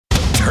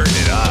Turn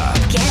it up.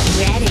 Get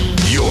ready.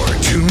 You're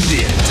tuned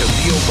in to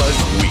VO Buzz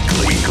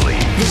Weekly.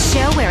 The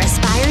show where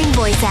aspiring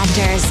voice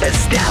actors,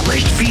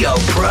 Established VO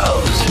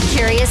pros, and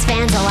curious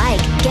fans alike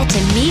get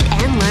to meet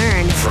and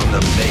learn. from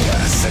the mega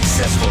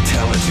successful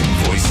talent in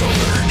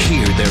voiceover.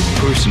 Hear their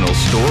personal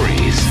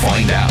stories.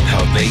 Find out how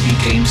they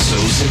became so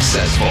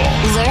successful.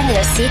 Learn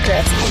their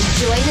secrets and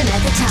join them at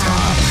the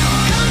top.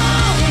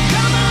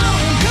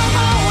 Come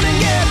on and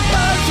get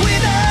buzzed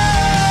with us.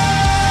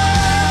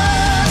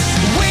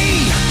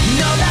 We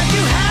know that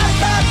you have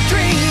a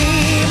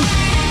dream.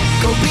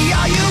 Go be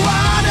all you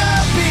wanna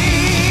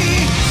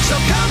be. So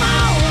come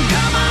on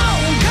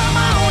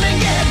and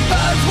get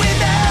buzzed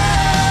with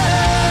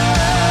us.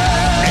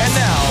 And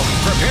now,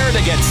 prepare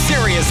to get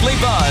seriously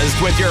buzzed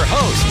with your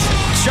hosts,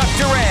 Chuck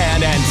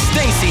Duran and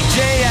Stacey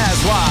J.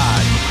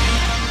 Aswad.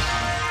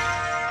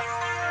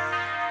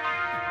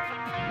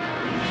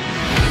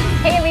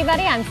 Hey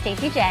everybody, I'm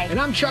Stacey J. And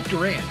I'm Chuck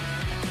Duran.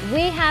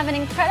 We have an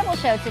incredible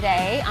show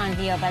today on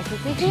VO Buzz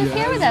Weekly. Who's Yes,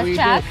 here with us, we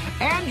Chuck?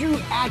 do. Andrew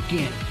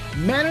Atkin,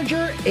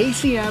 manager,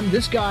 ACM.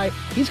 This guy,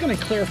 he's going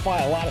to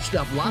clarify a lot of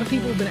stuff. A lot of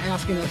people have been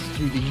asking us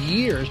through the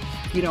years,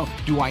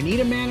 do I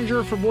need a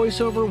manager for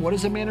voiceover? What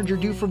does a manager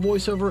do for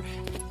voiceover?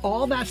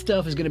 All that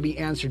stuff is going to be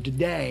answered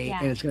today, Yeah.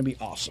 and it's going to be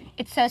awesome.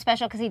 It's so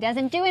special because he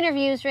doesn't do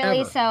interviews really,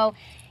 Ever. so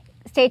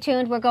stay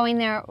tuned. We're going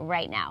there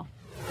right now.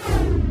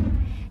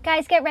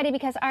 Guys, get ready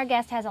because our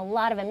guest has a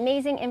lot of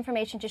amazing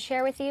information to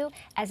share with you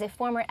as a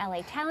former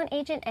LA talent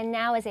agent and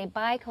now as a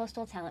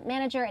bi-coastal talent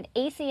manager at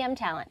ACM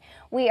Talent.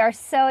 We are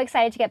so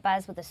excited to get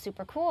buzzed with the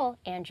super cool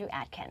Andrew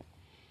Atkin.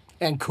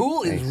 And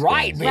cool is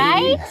right, baby.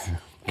 Right?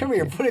 Come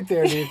here, put it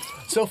there, dude.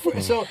 So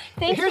Thanks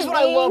here's for what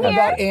I being love here.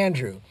 about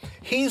Andrew.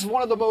 He's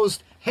one of the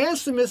most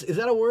handsomest, is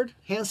that a word?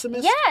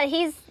 Handsomest? Yeah,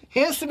 he's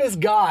Handsomest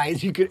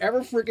guys you could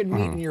ever freaking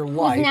meet in your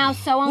life. now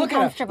so Look at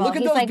him. uncomfortable. Look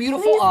at He's those like,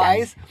 beautiful "Please don't."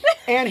 eyes.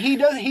 And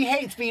he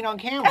hates being on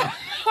camera.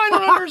 I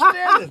don't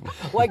understand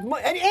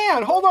this.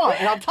 And hold on.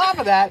 And on top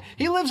of that,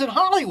 he lives in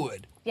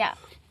Hollywood. yeah.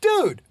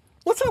 Dude,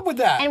 what's up with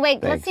that? And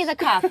wait, let's see the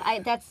cuff.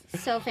 That's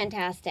so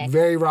fantastic.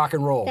 Very rock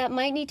and roll. That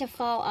might need to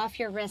fall off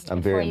your wrist I'm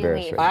before very you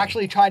embarrassed leave. right I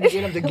actually tried to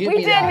get him to give We me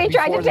did. that We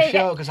tried to before the take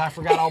show it. because I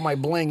forgot all my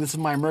bling. This is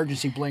my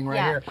emergency bling right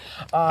Yeah. here.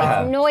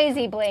 It's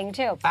noisy bling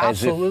too.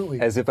 Absolutely.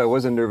 As if I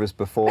wasn't nervous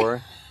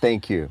before.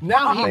 Thank you.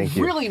 Now Thank he's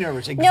you. really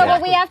nervous. No, Exactly.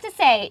 but we have to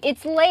say,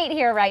 it's late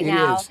here right It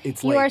now. is.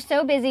 It's you late. are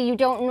so busy. You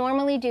don't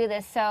normally do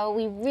this, so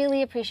we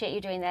really appreciate you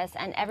doing this.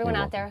 And everyone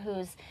You're out there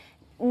who's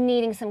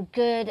needing some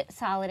good,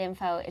 solid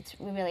info,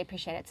 we really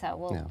appreciate it.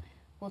 So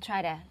we'll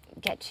try to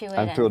get to it.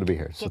 I'm and thrilled to be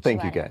here. So get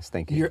thank you at it. guys.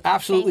 Thank you. You're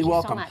absolutely Thank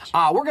you so welcome.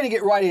 much. We're going to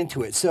get right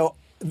into it. So,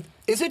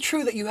 is it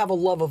true that you have a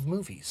love of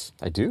movies?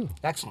 I do.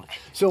 Excellent.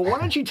 So, why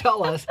don't you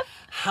tell us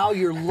how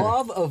your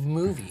love of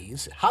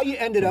movies, how you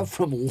ended up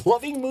from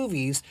loving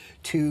movies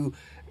to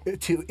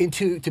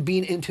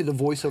being into the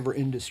voiceover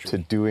industry? To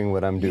doing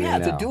what I'm doing yeah,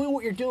 now. to doing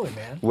what you're doing,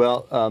 man.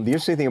 Well, the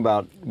interesting thing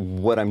about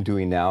what I'm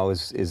doing now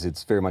is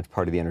it's very much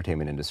part of the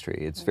entertainment industry.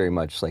 It's very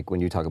much like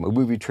when you talk about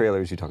movie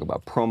trailers, you talk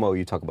about promo,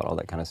 you talk about all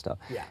that kind of stuff.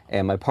 Yeah.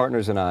 And my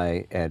partners and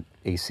I at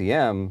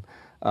ACM,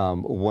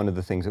 one of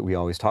the things that we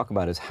always talk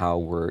about is how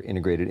we're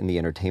integrated in the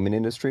entertainment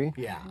industry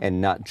Yeah. and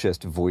not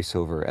just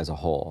voiceover as a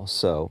whole.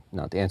 So,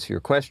 now to answer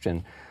your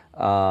question,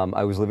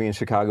 I was living in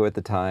Chicago at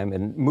the time,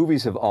 and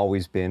movies have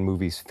always been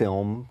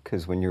film,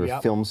 because when you're a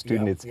Yep, film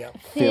student, yep, it's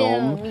yep.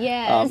 Film,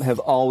 yes. have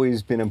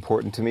always been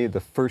important to me. The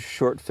first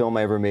short film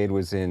I ever made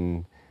was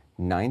in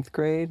ninth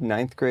grade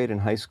in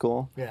high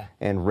school, Yeah.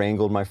 and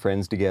wrangled my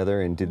friends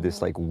together and did this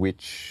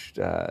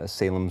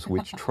Salem's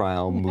Witch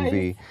Trial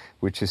movie,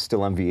 which is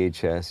still on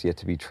VHS, yet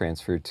to be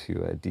transferred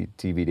to a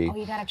DVD. Oh,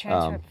 you got to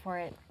transfer it before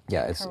it.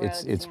 Yeah, it's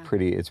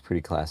corrodes,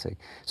 pretty classic.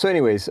 So,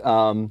 anyways,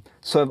 so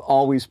I've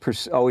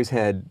always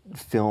had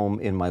film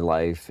in my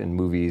life and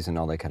movies and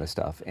all that kind of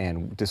stuff,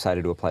 and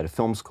decided to apply to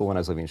film school when I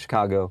was living in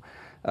Chicago.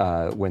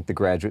 Went the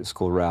graduate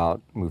school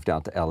route, moved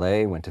out to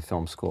LA, went to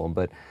film school.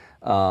 But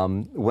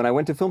when I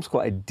went to film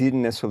school, I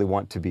didn't necessarily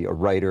want to be a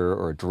writer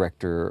or a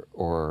director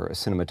or a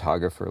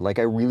cinematographer. Like,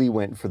 I really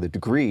went for the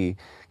degree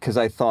because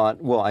I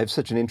thought, well, I have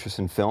such an interest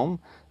in film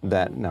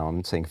that, no,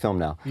 I'm saying film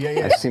now.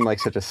 Yeah. I seem like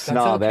such a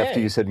snob okay. after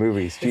you said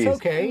movies. It's Jeez.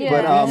 okay.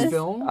 But Yes.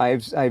 Film. I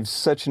have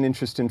such an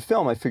interest in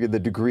film. I figured the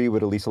degree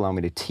would at least allow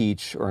me to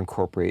teach or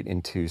incorporate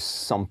into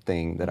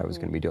something that I was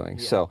going to be doing.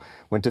 So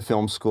went to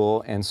film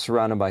school and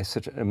surrounded by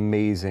such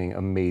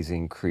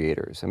amazing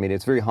creators. I mean,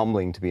 it's very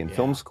humbling to be in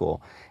film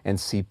school and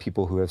see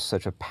people who have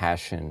such a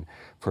passion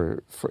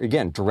for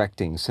again,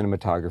 directing,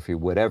 cinematography,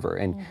 whatever.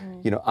 And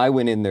I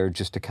went in there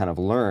just to kind of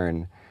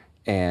learn.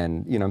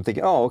 And I'm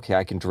thinking, oh, okay,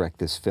 I can direct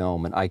this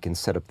film and I can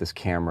set up this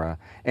camera.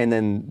 And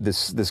then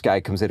this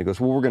guy comes in and goes,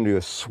 well, we're going to do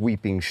a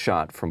sweeping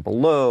shot from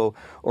below,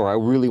 or I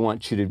really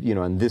want you to,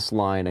 on this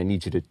line, I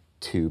need you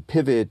to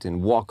pivot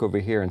and walk over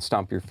here and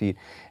stomp your feet.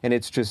 And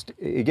it's just,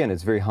 again,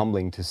 it's very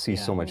humbling to see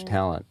so much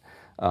talent.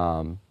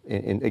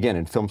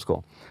 In film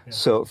school. Yeah.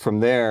 So from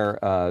there,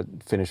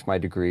 finished my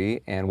degree,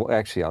 and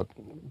actually I'll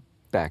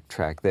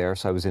backtrack there.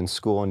 So I was in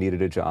school and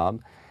needed a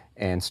job.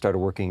 and started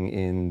working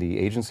in the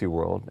agency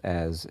world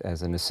as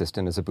an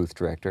assistant, as a booth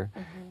director,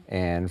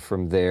 and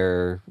from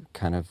there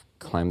kind of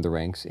climbed the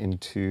ranks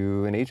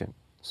into an agent.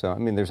 So, I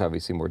mean, there's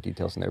obviously more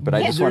details in there, but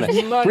I just want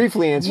to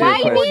briefly answer your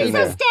question. Why you need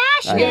there. the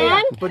stash, I know.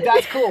 man? But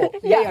that's cool.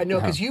 Yeah,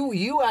 no, because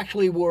you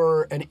actually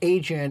were an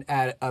agent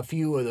at a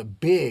few of the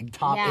big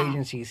top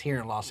agencies here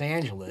in Los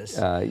Angeles.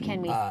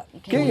 Can we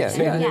yeah.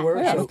 say who they were?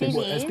 Yeah. So,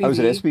 SPV. I was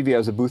at SPV. I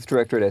was a booth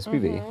director at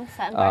SPV,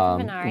 Sutton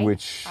Barth Venari.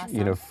 which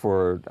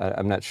Awesome.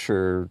 I'm not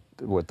sure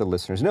what the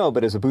listeners know,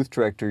 but as a booth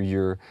director,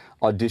 you're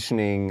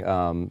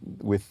auditioning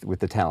with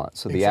the talent.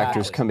 So the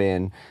actors come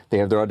in, they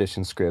have their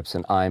audition scripts,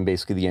 and I'm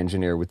basically the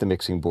engineer with the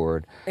mixing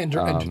board And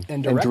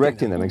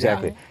directing them.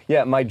 Exactly.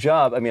 Yeah, my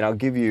job. I mean, I'll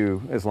give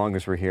you as long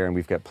as we're here, and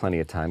we've got plenty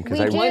of time because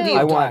We do.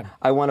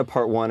 I want a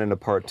part 1 and a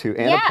part 2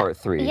 and a part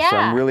 3. Yeah. So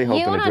I'm really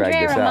hoping you and to drag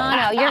Andrea this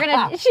Romano, out. You're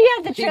gonna. She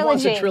has the trilogy. He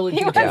wants a trilogy.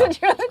 He wants a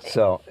trilogy.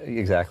 So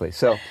exactly.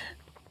 So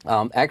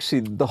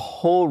actually, the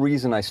whole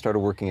reason I started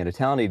working at a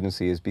talent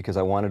agency is because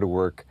I wanted to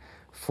work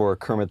for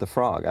Kermit the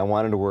Frog. I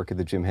wanted to work at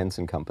the Jim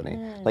Henson Company.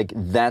 Like,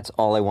 that's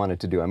all I wanted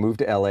to do. I moved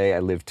to LA. I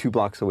lived 2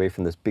 blocks away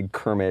from this big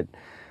Kermit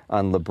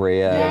on La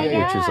Brea,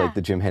 which is like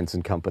the Jim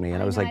Henson Company.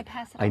 And I was like,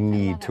 I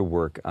need to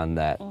work on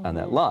that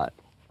lot.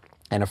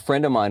 And a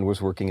friend of mine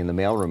was working in the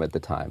mailroom at the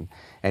time.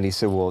 And he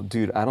said, well,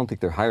 dude, I don't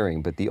think they're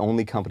hiring, but the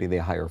only company they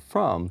hire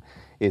from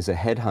is a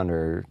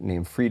headhunter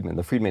named Friedman,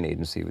 the Friedman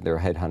Agency. They're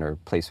a headhunter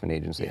placement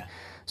agency. Yeah.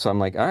 So I'm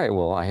like, all right,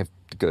 well, I have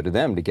to go to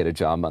them to get a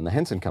job on the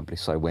Henson Company.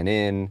 So I went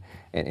in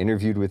and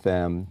interviewed with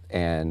them,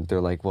 and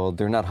they're like, well,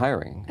 they're not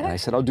hiring. And I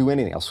said, I'll do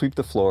anything. I'll sweep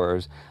the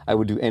floors. I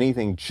would do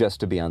anything just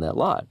to be on that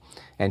lot.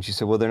 And she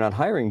said, well, they're not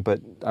hiring, but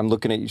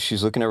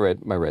she's looking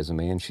at my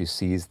resume, and she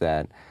sees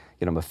that,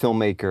 you know, I'm a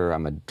filmmaker,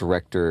 I'm a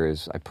director,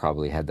 I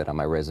probably had that on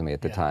my resume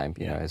at the time,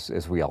 you know,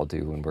 as we all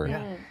do when we're,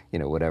 you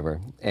know, whatever.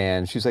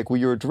 And she's like, well,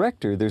 you're a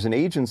director. There's an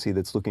agency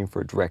that's looking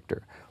for a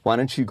director. Why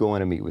don't you go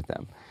in and meet with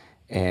them?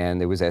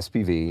 And it was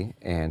SPV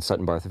and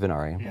Sutton Barth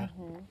Venari. Yeah.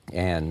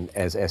 And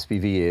as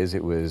SPV is,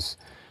 it was,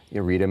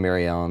 you know, Rita,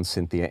 Mary Ellen,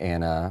 Cynthia,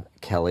 Anna,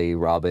 Kelly,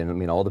 Robin, I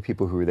mean, all the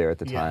people who were there at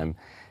the time.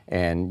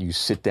 And you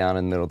sit down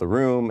in the middle of the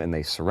room, and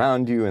they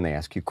surround you, and they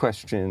ask you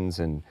questions,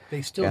 and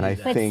they still and do I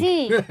that. But think,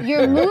 see,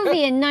 your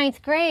movie in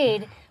 9th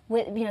grade,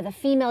 with, you know, the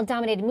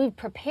female-dominated movie,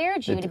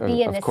 prepared you to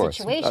be in of this course.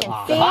 situation.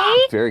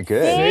 See? Very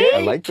good. See?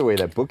 I like the way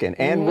that bookend.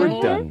 And we're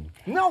done.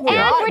 No, we're And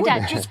not. we're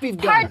done. Just be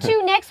done. Part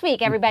 2 next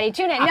week, everybody.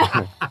 Tune in.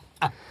 No.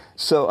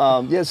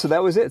 So so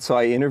that was it. So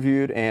I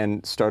interviewed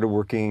and started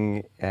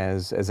working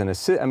as an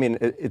assistant. I mean,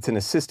 it's an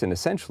assistant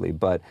essentially,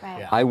 but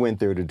I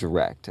went there to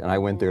direct, and I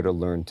went there to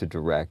learn to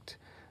direct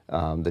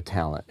the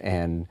talent.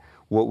 And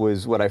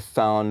what I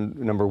found,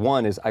 number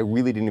one, is I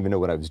really didn't even know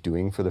what I was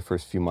doing for the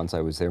first few months I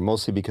was there,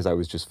 mostly because I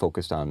was just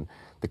focused on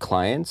the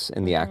clients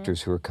and the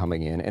actors who were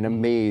coming in, and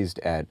amazed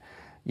at,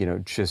 you know,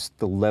 just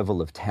the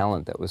level of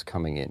talent that was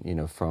coming in, you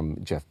know,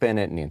 from Jeff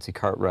Bennett and Nancy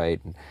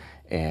Cartwright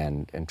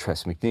and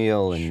Tress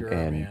MacNeille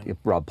and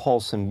Rob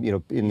Paulson, you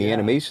know, in the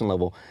animation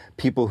level,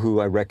 people who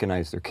I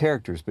recognized their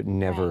characters but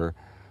never,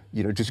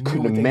 you know, just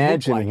couldn't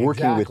imagine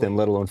working with them,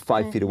 let alone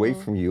 5 feet away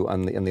from you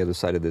on the other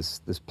side of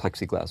this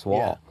plexiglass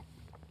wall,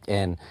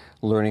 and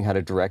learning how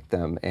to direct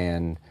them.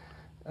 And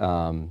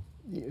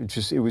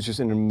it was just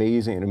an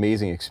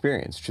amazing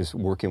experience just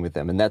working with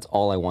them. And that's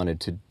all I wanted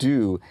to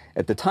do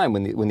at the time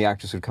when the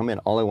actors would come in.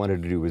 All I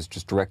wanted to do was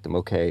just direct them.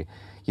 Okay,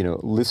 you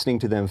know, listening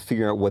to them,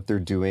 figuring out what they're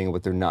doing,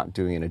 what they're not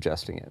doing, and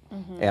adjusting it.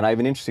 And I have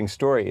an interesting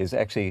story. Is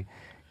actually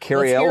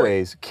Carrie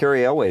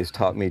Elways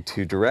taught me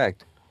to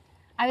direct.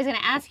 I was going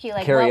to ask you,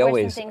 like, Carrie what were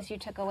Elways. some things you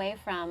took away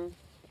from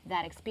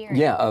that experience?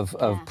 Yeah, of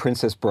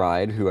Princess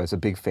Bride, who I was a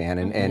big fan,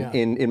 and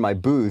in my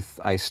booth,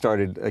 I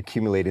started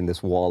accumulating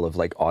this wall of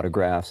like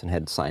autographs and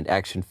had signed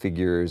action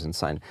figures and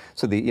signed.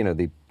 So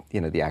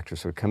the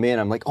actress would come in.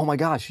 I'm like, oh my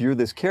gosh, you're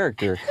this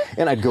character,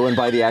 and I'd go and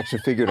buy the action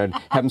figure and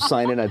I'd have them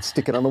sign it and I'd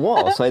stick it on the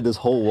wall. So I had this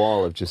whole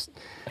wall of just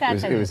it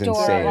was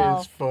insane.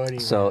 It's funny.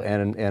 So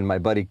and my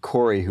buddy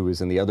Corey, who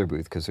was in the other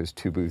booth, because there's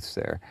 2 booths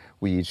there,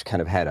 we each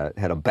kind of had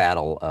a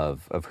battle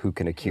of who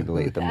can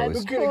accumulate the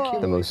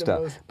most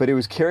stuff. But it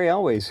was Carrie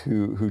Elways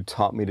who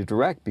taught me to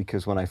direct,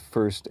 because when I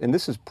first, and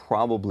this is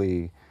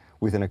probably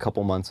within a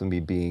couple months of me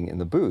being in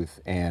the booth,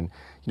 and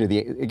you know,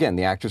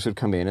 the actors would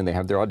come in and they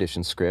have their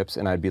audition scripts,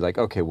 and I'd be like,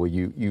 okay, well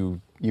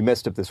you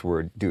messed up this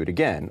word, do it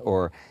again,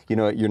 or you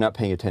know, you're not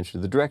paying attention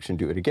to the direction,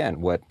 do it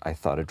again. What I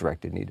thought a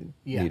director needed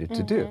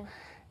to do.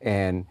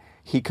 And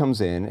he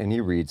comes in and he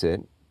reads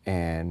it,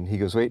 and he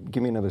goes, wait,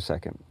 give me another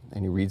second,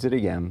 and he reads it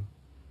again.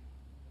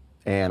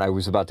 And I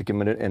was about to give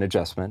him an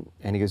adjustment,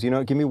 and he goes, you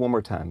know, give me one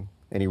more time,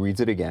 and he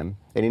reads it again,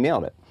 and he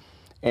nailed it.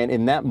 And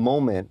in that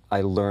moment, I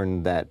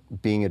learned that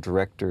being a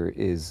director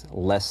is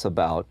less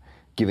about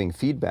giving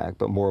feedback,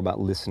 but more about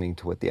listening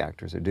to what the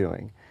actors are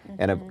doing.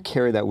 And I've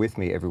carried that with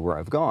me everywhere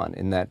I've gone,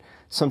 in that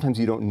sometimes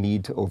you don't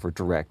need to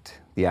over-direct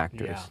the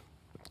actors.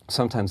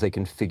 Sometimes they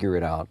can figure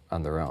it out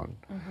on their own.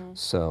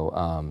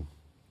 So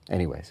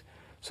anyways,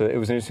 so it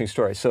was an interesting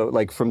story. So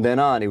like from then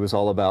on, it was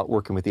all about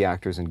working with the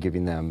actors and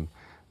giving them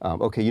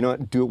okay, you know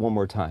what, do it one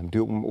more time,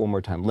 do it one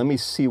more time. Let me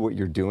see what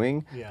you're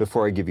doing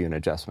before I give you an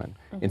adjustment,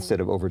 instead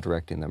of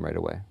over-directing them right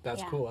away.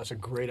 That's cool. That's a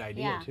great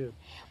idea, too.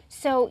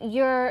 So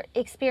your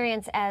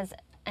experience as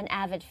an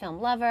avid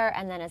film lover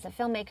and then as a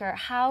filmmaker,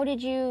 how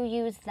did you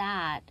use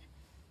that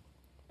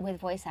with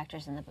voice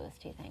actors in the booth,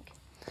 do you think?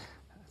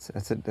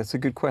 That's a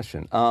good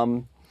question.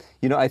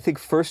 You know, I think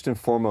first and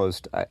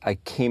foremost, I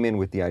came in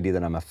with the idea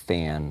that I'm a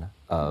fan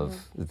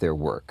of their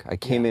work. I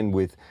came in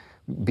with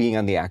being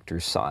on the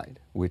actor's side,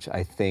 which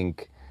I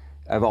think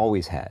I've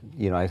always had.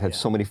 You know, I've had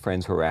so many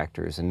friends who are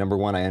actors, and number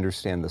one, I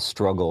understand the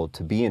struggle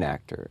to be an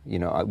actor. You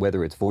know,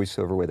 whether it's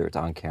voiceover, whether it's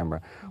on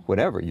camera,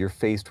 whatever, you're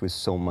faced with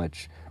so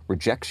much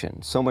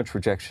rejection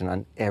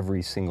on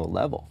every single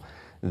level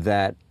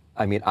that,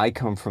 I mean, I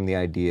come from the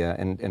idea,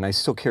 and I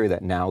still carry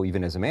that now,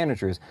 even as a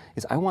manager,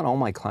 is I want all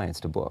my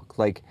clients to book.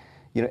 Like,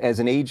 you know, as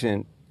an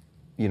agent,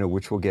 you know,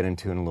 which we'll get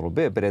into in a little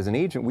bit, but as an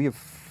agent, we have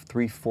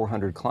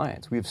 300-400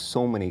 clients. We have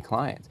so many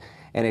clients.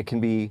 And it can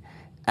be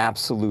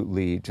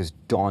absolutely just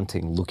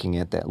daunting looking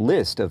at that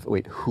list of,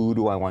 wait, who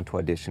do I want to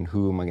audition?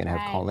 Who am I going to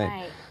have call in?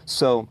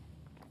 So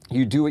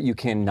you do what you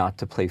can not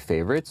to play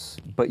favorites,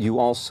 but you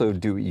also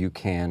do what you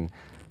can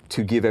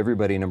to give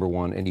everybody, number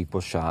one, an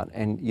equal shot.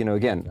 And, you know,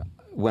 again,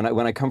 when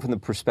I come from the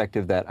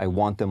perspective that I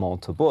want them all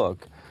to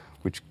book,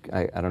 which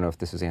I don't know if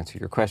this has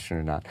answered your question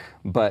or not,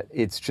 but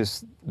it's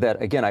just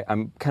that, again,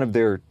 I'm kind of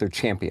their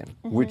champion,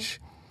 which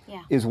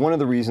is one of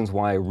the reasons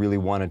why I really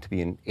wanted to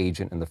be an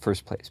agent in the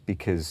first place,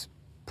 because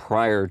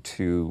prior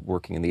to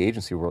working in the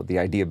agency world, the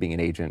idea of being an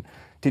agent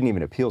didn't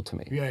even appeal to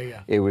me.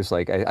 It was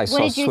like, I saw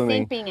did you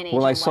swimming. think being an agent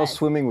well, I saw was?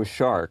 Swimming with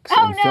Sharks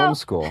in film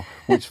school,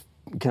 which,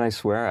 can I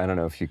swear? I don't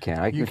know if you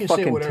can. You can say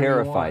fucking whatever you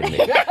terrified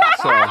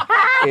want.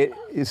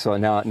 me. So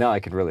now I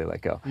could really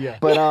let go.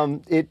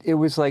 But it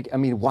was like, I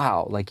mean,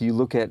 wow, like you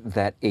look at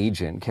that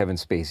agent, Kevin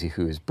Spacey,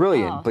 who is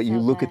brilliant, but you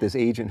look at this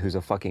agent who's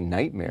a fucking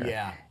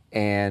nightmare.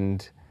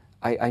 And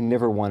I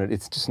never wanted,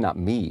 it's just not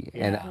me.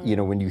 And, you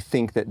know, when you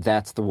think that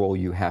that's the role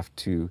you have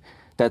to,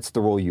 that's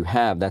the role you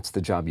have, that's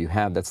the job you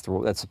have, that's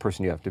the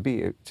person you have to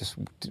be, it just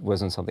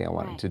wasn't something I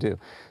wanted to do.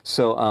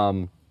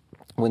 So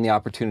when the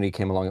opportunity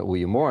came along at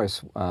William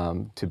Morris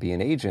to be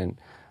an agent,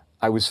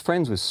 I was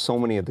friends with so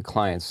many of the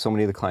clients at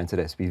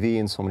SBV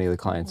and so many of the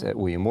clients at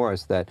William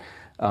Morris that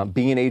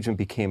being an agent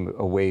became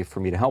a way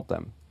for me to help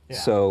them.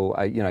 So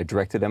I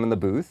directed them in the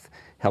booth,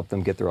 helped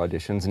them get their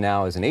auditions.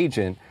 Now as an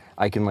agent,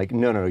 I can like,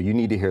 no, you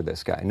need to hear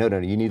this guy. No,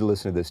 you need to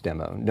listen to this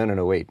demo.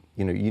 No, wait,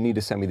 you know, you need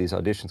to send me these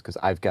auditions because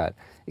I've got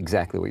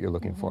exactly what you're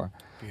looking for.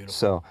 Beautiful.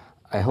 So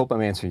I hope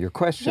I'm answering your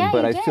question,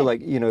 but I feel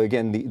like, you know,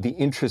 again, the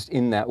interest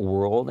in that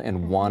world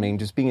and wanting,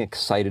 just being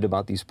excited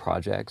about these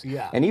projects.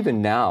 And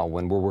even now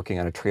when we're working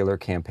on a trailer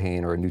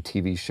campaign or a new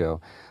TV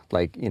show,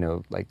 like, you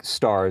know, like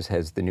Starz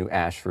has the new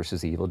Ash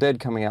versus the Evil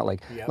Dead coming out,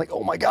 like,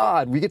 oh my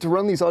God, we get to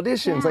run these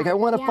auditions. Like, I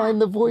want to find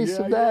the voice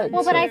of that.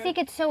 Well, but I think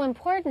it's so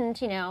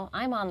important, you know,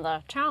 I'm on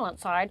the talent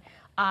side.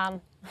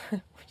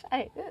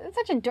 It's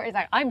such a dirty,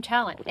 like, I'm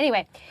talent.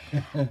 Anyway,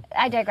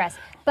 I digress.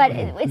 But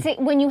it's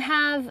when you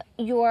have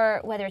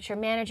whether it's your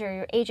manager or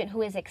your agent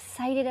who is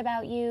excited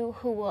about you,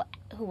 who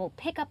will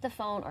pick up the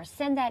phone or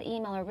send that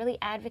email or really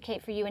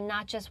advocate for you and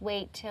not just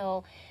wait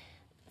till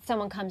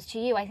someone comes to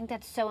you. I think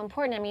that's so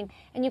important. I mean,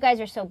 and you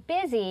guys are so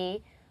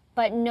busy,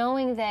 but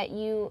knowing that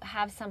you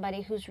have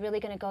somebody who's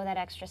really going to go that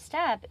extra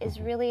step is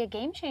really a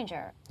game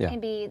changer. It can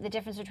be the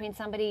difference between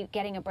somebody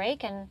getting a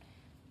break and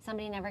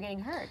somebody never getting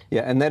hurt.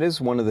 Yeah, and that is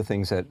one of the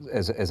things that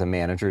as a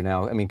manager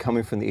now, I mean,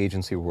 coming from the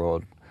agency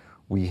world,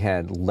 we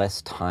had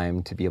less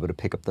time to be able to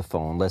pick up the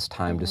phone, less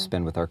time to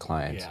spend with our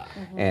clients.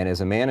 And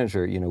as a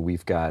manager, you know,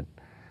 we've got,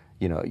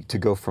 you know, to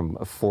go from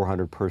a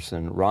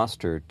 400-person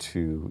roster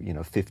to, you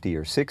know, 50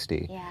 or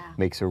 60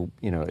 makes a,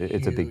 you know,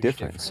 it's a big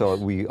difference. So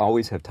we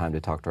always have time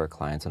to talk to our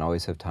clients and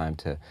always have time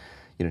to,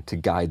 you know, to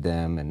guide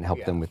them and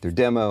help them with their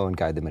demo and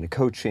guide them into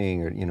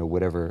coaching or, you know,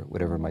 whatever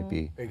it might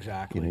be.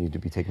 Exactly. You know, need to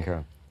be taken care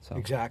of. So.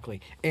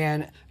 Exactly.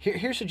 And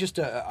here's just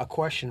a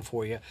question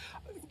for you.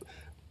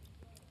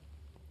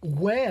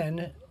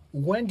 When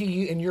do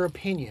you, in your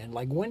opinion,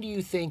 like when do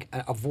you think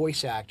a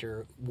voice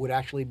actor would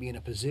actually be in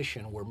a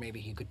position where maybe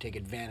he could take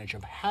advantage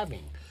of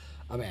having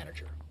a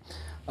manager?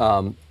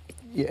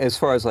 As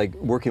far as like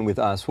working with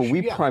us, well,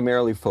 we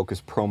primarily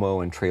focus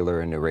promo and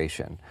trailer and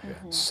narration.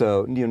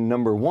 So, you know,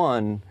 number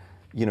one,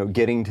 you know,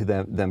 getting to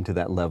them to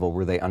that level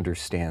where they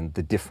understand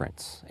the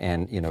difference.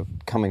 And, you know,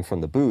 coming from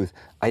the booth,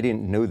 I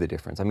didn't know the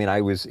difference. I mean, I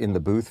was in the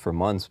booth for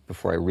months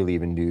before I really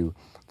even knew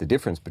the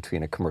difference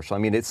between a commercial. I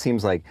mean, it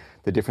seems like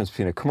the difference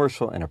between a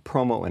commercial and a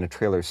promo and a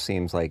trailer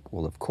seems like,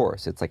 well, of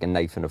course, it's like a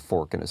knife and a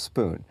fork and a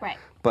spoon. Right.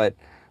 But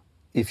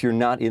if you're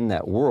not in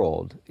that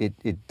world,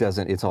 it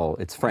doesn't,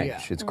 it's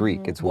French, it's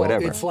Greek, it's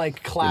whatever. It's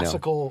like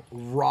classical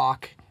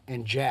rock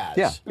and jazz.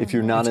 Yeah, if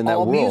you're not in that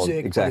all world,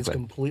 music, exactly. but it's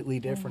completely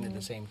different at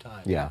the same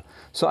time. Yeah.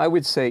 So I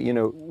would say, you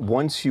know,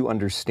 once you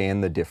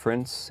understand the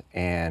difference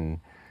and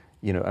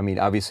you know, I mean,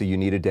 obviously you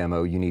need a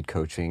demo, you need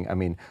coaching. I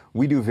mean,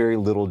 we do very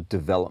little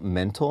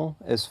developmental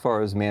as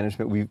far as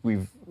management.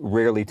 We've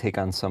rarely take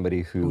on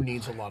somebody Who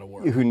needs a lot of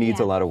work. who needs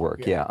Yeah. a lot of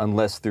work, Yeah.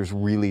 unless there's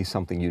really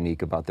something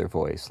unique about their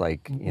voice,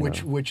 like, you know.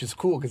 Which is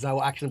cool, because I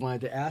actually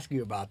wanted to ask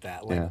you about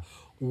that. Like,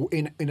 Yeah.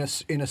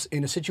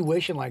 in a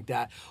situation like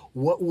that,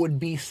 what would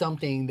be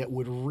something that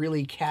would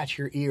really catch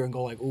your ear and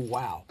go like, oh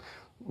wow?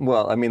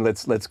 Well, I mean,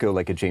 let's go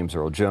like a James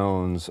Earl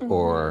Jones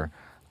or,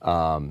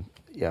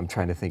 yeah, I'm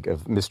trying to think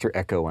of Mr.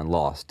 Echo on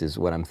Lost is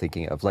what I'm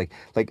thinking of. Like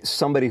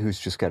somebody who's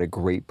just got a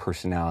great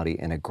personality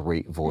and a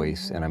great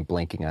voice, and I'm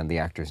blanking on the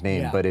actor's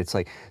name, Yeah. but it's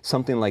like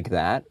something like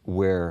that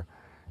where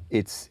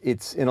it's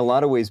in a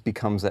lot of ways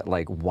becomes that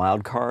like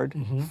wild card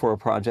for a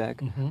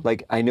project.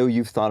 Like, I know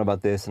you've thought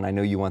about this, and I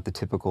know you want the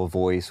typical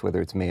voice,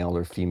 whether it's male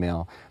or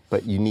female,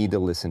 but you need to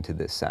listen to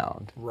this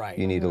sound. Right.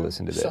 You need to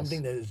listen to this.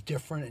 Something that is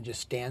different and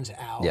just stands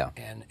out. Yeah.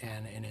 And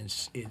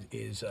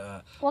is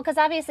Well, because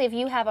obviously, if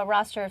you have a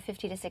roster of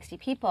 50 to 60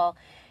 people,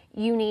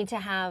 you need to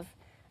have.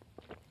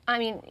 I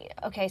mean,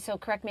 okay, so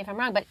correct me if I'm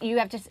wrong, but you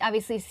have to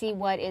obviously see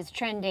what is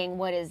trending,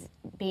 what is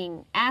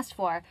being asked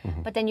for,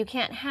 but then you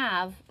can't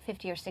have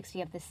 50 or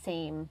 60 of the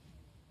same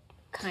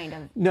kind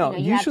of. No,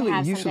 you have to usually-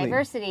 have some usually-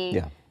 diversity.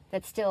 yeah.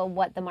 That's still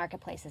what the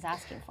marketplace is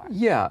asking for.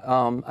 Yeah,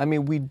 I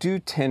mean, we do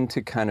tend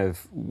to kind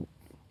of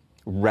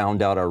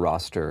round out our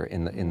roster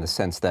in the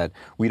sense that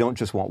we don't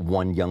just want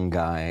one young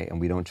guy and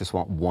we don't just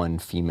want one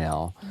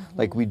female.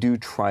 Like, we do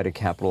try to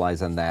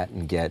capitalize on that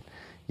and get,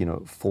 you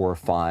know, 4 or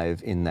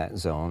 5 in that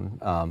zone.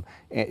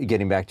 And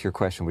getting back to your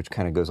question, which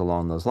kind of goes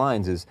along those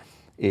lines,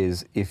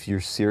 is if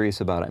you're serious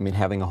about it, I mean,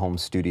 having a home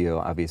studio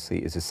obviously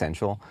is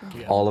essential.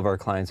 Yeah. All of our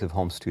clients have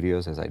home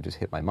studios, as I just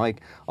hit my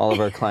mic. All of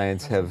our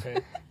clients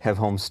have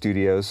home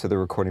studios, so they're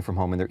recording from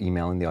home and they're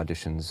emailing the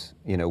auditions,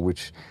 you know,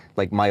 which,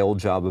 like, my old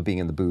job of being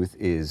in the booth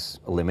is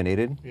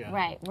eliminated. Yeah.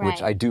 Right, right.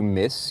 Which I do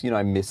miss. You know,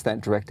 I miss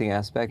that directing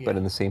aspect, but Yeah.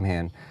 in the same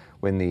hand,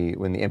 when the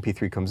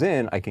MP3 comes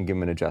in, I can give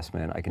them an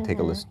adjustment. I can take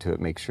a listen to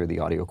it, make sure the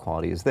audio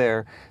quality is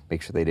there,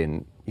 make sure they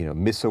didn't, you know,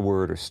 miss a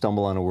word or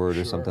stumble on a word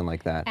or something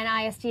like that. And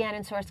ISDN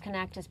and Source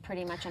Connect is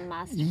pretty much a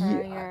must for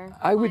your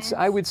I would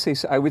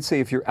clients? say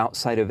if you're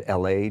outside of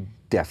LA,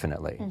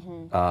 definitely.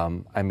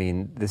 I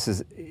mean, this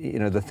is, you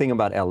know, the thing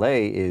about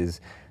LA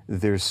is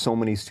there's so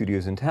many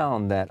studios in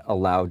town that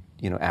allow,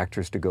 you know,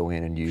 actors to go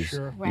in and use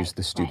Sure. Right,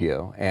 the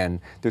studio, and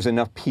there's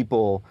enough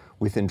people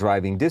within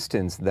driving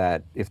distance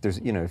that if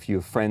there's, you know, if you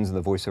have friends in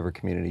the voiceover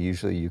community,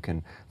 usually you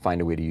can find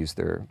a way to use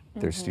their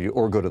studio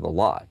or go to the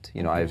lot.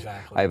 You know,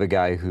 Exactly. I have a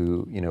guy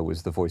who, you know,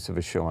 was the voice of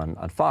a show on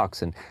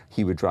Fox, and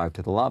he would drive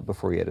to the lot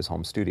before he had his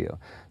home studio.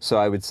 So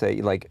I would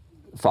say, like,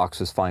 Fox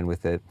was fine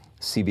with it.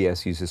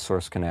 CBS uses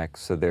Source Connect,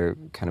 so they're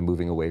kind of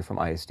moving away from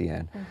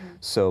ISDN.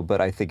 So, but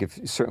I think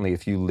certainly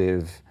if you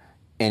live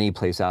any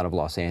place out of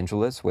Los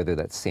Angeles, whether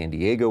that's San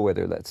Diego,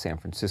 whether that's San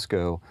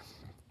Francisco,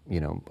 you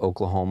know,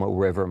 Oklahoma,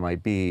 wherever it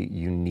might be,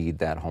 you need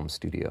that home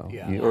studio,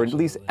 Yeah, or at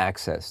least absolutely.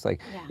 access. Like,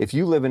 Yeah. if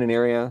you live in an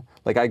area,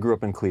 like I grew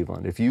up in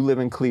Cleveland, if you live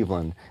in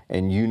Cleveland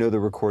and you know the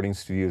recording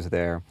studios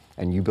there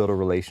and you build a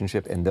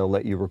relationship and they'll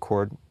let you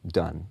record,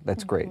 done.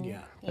 That's great. Yeah.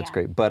 That's Yeah.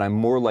 great. But I'm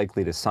more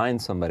likely to sign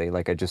somebody,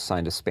 like I just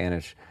signed a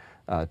Spanish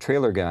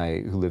trailer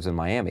guy who lives in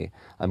Miami.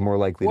 I'm more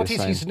likely What to is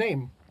sign. his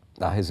name?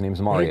 His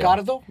name's Mario.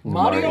 Ricardo?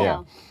 Mario?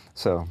 Yeah.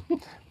 So,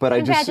 but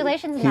I just,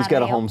 Congratulations, he's got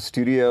a Mario. home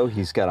studio,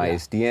 he's got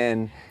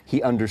ISDN,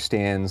 he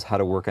understands how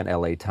to work on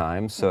LA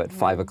time, so at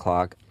 5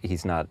 o'clock,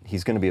 he's going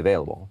to be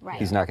available. Right.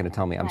 He's not going to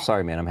tell me, I'm Right.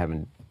 sorry, man, I'm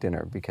having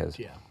dinner because,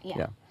 Yeah.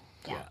 Yeah.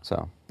 Yeah.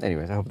 So,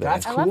 anyways, I hope that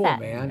That's I cool, love that.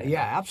 man.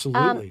 Yeah,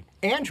 absolutely.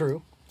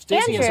 Andrew,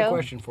 Stacy has a Andrew.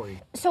 question for you.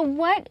 So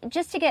what,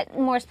 just to get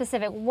more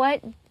specific,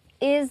 what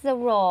is the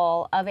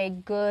role of a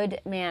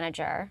good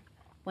manager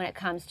when it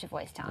comes to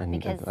voice talent? And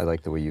Because I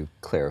like the way you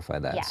clarify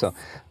that. Yes. So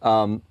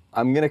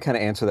I'm going to kind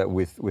of answer that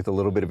with a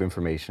little bit of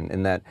information,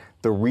 in that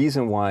the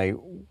reason why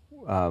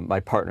my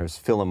partners,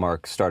 Phil and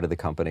Mark, started the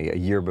company a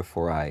year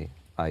before I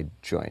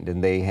joined,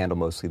 and they handle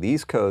mostly the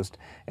East Coast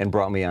and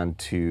brought me on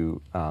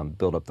to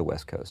build up the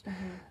West Coast.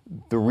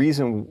 The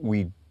reason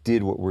we're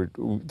doing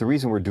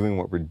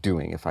what we're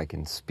doing, if I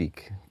can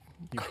speak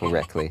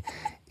correctly,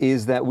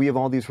 is that we have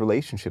all these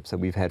relationships that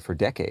we've had for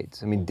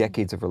decades. I mean,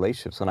 decades of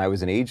relationships. When I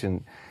was an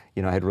agent,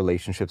 you know, I had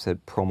relationships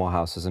at promo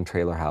houses and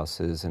trailer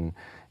houses and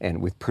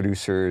with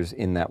producers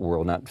in that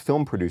world, not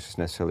film producers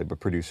necessarily, but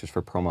producers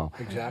for promo,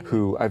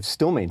 who I've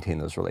still maintained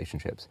those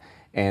relationships.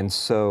 And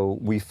so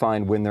we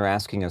find when they're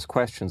asking us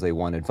questions, they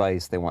want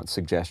advice, they want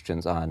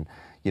suggestions on,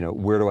 you know,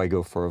 where do I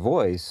go for a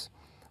voice?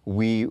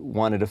 We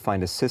wanted to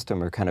find a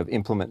system or kind of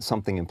implement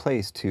something in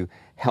place to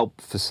help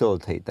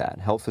facilitate that,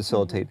 help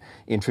facilitate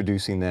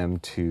introducing them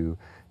to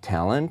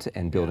talent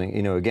and building,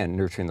 you know, again,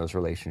 nurturing those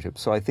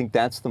relationships. So I think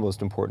that's the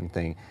most important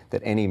thing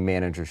that any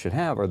manager should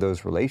have, are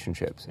those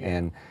relationships.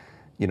 And,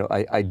 you know,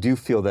 I do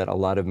feel that a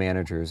lot of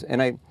managers,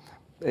 and I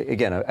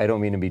don't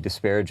mean to be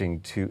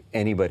disparaging to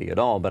anybody at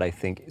all, but I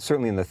think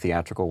certainly in the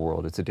theatrical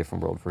world, it's a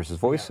different world versus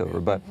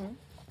voiceover. But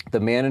the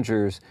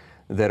managers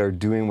that are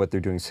doing what they're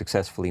doing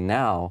successfully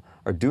now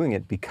are doing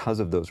it because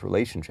of those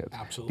relationships.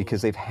 Absolutely.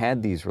 Because they've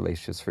had these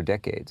relationships for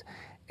decades.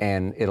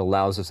 And it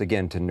allows us,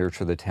 again, to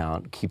nurture the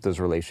talent, keep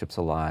those relationships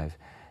alive,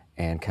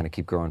 and kind of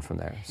keep growing from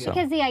there. So,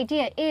 Because the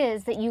idea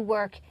is that you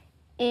work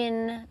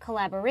in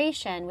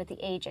collaboration with the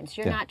agents.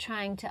 You're Yeah. not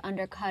trying to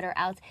undercut or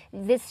out.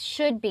 This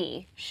should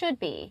be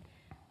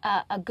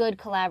a good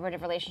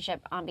collaborative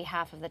relationship on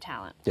behalf of the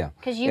talent. Yeah.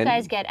 Because you And-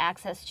 guys get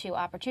access to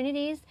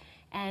opportunities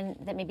and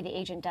that maybe the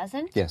agent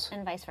doesn't. Yes.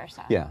 And vice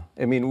versa. Yeah,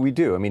 I mean, we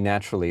do. I mean,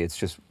 naturally, it's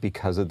just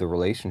because of the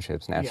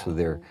relationships. Naturally,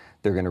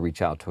 they're going to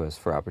reach out to us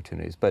for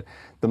opportunities. But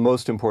the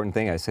most important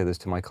thing, I say this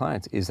to my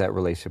clients, is that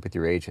relationship with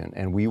your agent.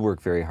 And we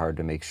work very hard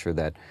to make sure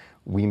that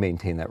we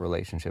maintain that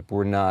relationship.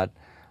 We're not,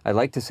 I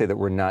like to say that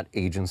we're not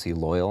agency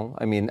loyal.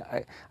 I mean,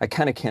 I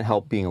kind of can't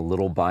help being a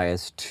little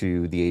biased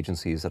to the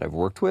agencies that I've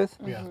worked with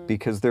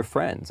because they're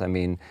friends. I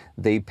mean,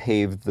 they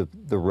paved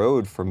the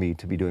road for me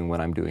to be doing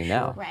what I'm doing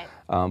now. Right.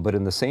 But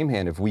in the same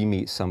hand, if we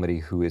meet somebody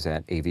who is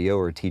at AVO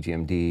or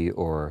TGMD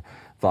or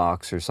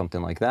Vox or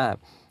something like that,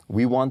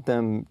 we want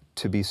them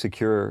to be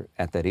secure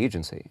at that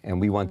agency. And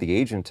we want the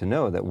agent to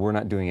know that we're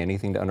not doing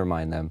anything to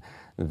undermine them,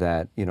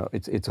 that, you know,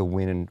 it's a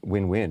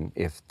win-win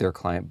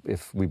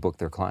if we book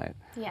their client.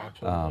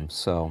 Yeah.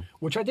 So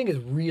Which I think is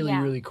really,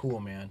 Yeah. really cool,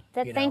 man.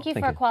 Thank you Thank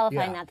for you.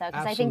 qualifying Yeah, that, though,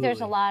 because I think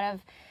there's a absolutely. lot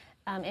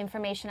of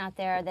information out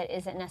there that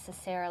isn't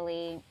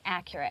necessarily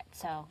accurate.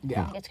 So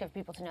Yeah. it's good for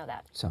people to know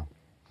that. So,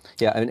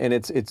 yeah, and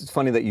it's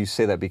funny that you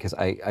say that because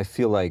I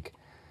feel like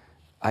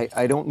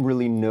I don't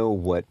really know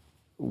what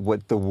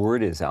the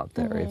word is out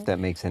there, if that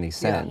makes any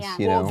sense. Yeah.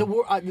 You Well,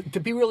 know? to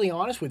be really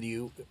honest with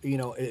you, you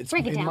know, it's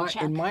Break it down,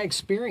 Chuck. in my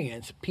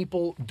experience,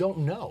 people don't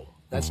know.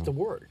 That's the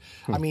word.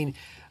 I mean,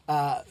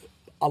 a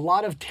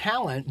lot of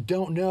talent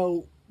don't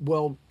know.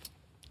 Well,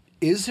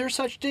 is there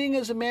such thing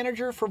as a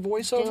manager for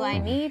voiceover? Do I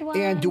need one?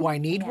 And do I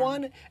need Yeah.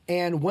 one?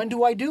 And when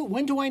do I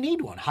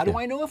need one? How do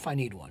I know if I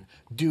need one?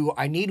 Do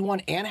I need one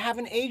and have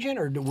an agent,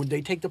 or would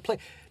they take the place?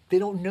 They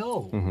don't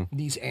know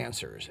these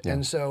answers.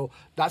 And so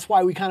that's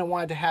why we kind of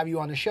wanted to have you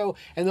on the show.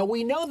 And though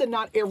we know that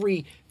not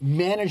every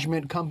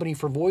management company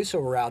for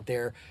voiceover out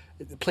there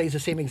plays the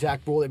same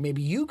exact role that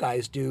maybe you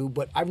guys do,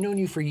 but I've known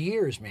you for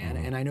years, man,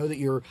 and I know that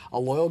you're a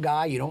loyal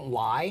guy. You don't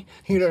lie.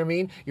 You know what I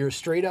mean? You're a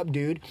straight up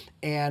dude,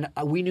 and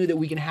we knew that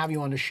we can have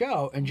you on the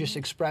show and just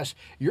express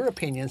your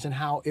opinions and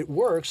how it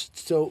works,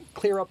 so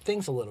clear up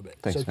things a little bit.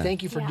 Thanks, so man.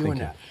 thank you for Yeah. doing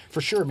Thank that, for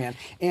sure, man.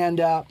 And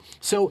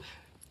so,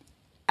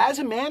 as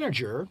a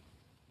manager,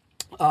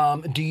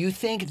 do you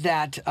think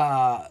that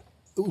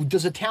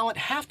does a talent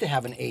have to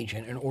have an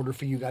agent in order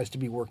for you guys to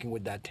be working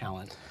with that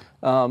talent?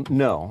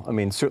 No, I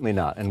mean, certainly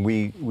not. And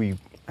we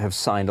have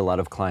signed a lot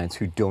of clients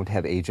who don't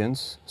have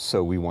agents,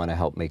 so we want to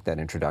help make that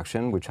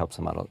introduction, which helps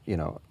them out, you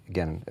know,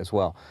 again, as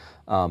well.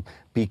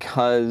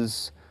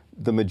 Because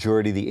the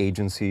majority of the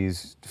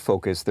agencies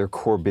focus, their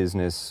core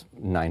business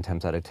 9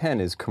 times out of 10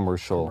 is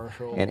commercial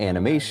and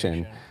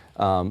animation.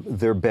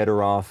 They're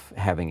better off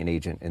having an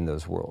agent in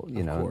those worlds,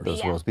 Yeah.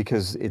 worlds,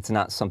 because it's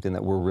not something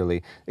that we're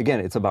really, again,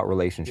 it's about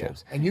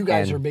relationships. And you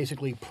guys are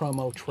basically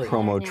promo trailer.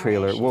 Promo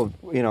trailer. Narration.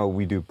 Well, you know,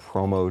 we do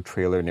promo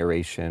trailer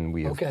narration.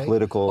 We have Okay.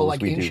 politicals. Oh,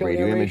 like we do in-show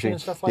radio narration imaging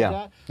and stuff like yeah,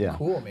 that? Yeah.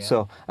 Cool, man.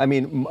 So, I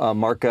mean,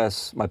 Mark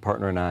Gus, my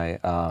partner, and I,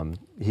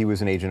 he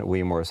was an agent at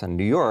William Morris in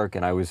New York,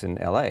 and I was in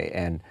LA,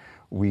 and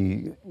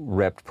we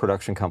repped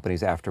production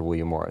companies after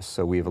William Morris.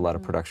 So we have a lot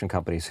of production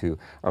companies who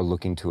are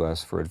looking to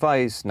us for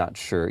advice, not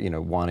sure, you know,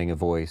 wanting a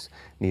voice,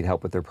 need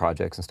help with their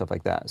projects and stuff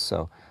like that.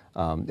 So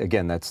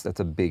again, that's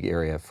a big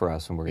area for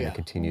us, and we're going to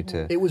continue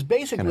to. It was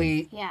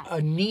basically Yeah. a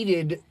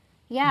needed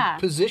Yeah.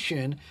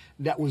 position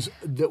that was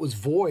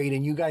void,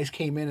 and you guys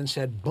came in and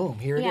said, "Boom,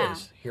 here it Yeah.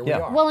 is. Here we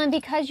Yeah. are." Well, and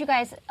because you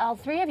guys, all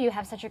three of you,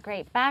 have such a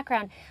great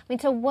background, I mean,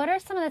 so what are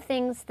some of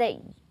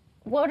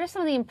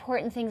the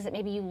important things that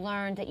maybe you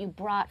learned that you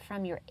brought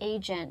from your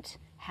agent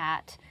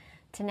hat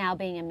to now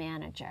being a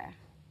manager?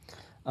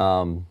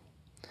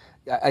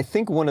 I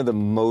think one of the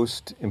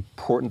most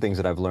important things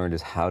that I've learned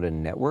is how to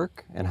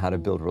network and how to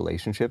build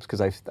relationships,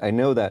 because I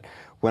know that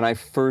when I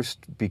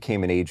first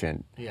became an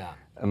agent, Yeah.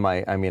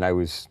 I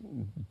was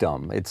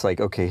dumb. It's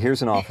like, okay,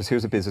 here's an office,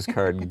 here's a business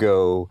card,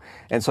 go.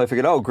 And so I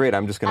figured, oh, great,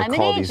 I'm just going I'm to an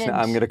call these. agent.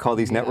 I'm going to call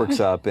these networks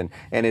up, and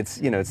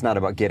it's, you know, it's not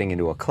about getting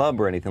into a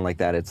club or anything like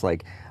that. It's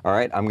like, all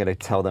right, I'm going to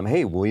tell them,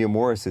 hey, William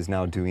Morris is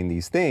now doing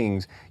these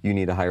things. You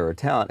need to hire a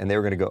talent, and they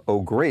were going to go,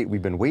 oh, great,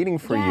 we've been waiting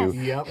for Yes.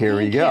 you. Yep. Here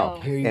we Thank go.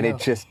 you. Here you And go. it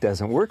just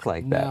doesn't work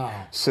like that. No.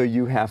 So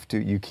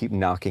you keep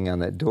knocking on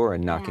that door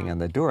and knocking Yeah. on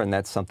that door, and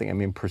that's something. I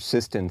mean,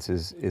 persistence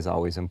is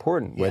always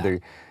important. Yeah.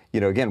 Whether you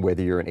know, again,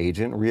 whether you're an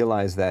agent,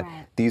 realize that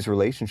Right. these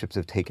relationships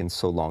have taken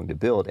so long to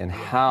build, and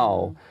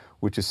how,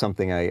 which is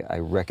something I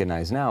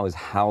recognize now, is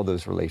how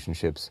those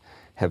relationships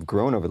have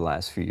grown over the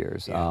last few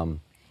years.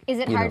 Is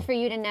it You hard know. for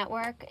you to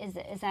network? Is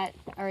that,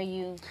 or are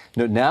you?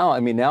 No,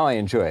 now I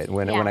enjoy it.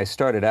 When Yeah. I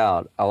started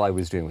out, all I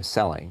was doing was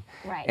selling.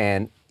 Right.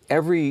 And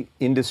every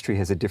industry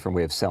has a different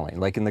way of selling.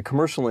 Like in the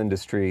commercial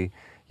industry,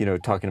 you know,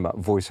 talking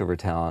about voiceover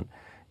talent,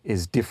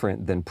 is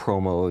different than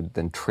promo,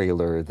 than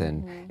trailer,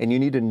 and you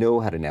need to know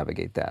how to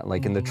navigate that.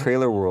 Like in the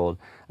trailer world,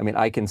 I mean,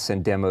 I can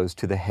send demos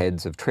to the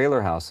heads of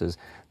trailer houses.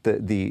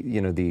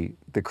 The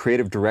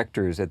creative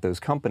directors at those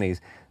companies,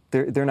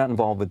 they're not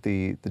involved with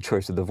the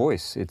choice of the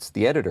voice. It's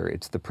the editor,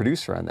 it's the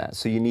producer on that.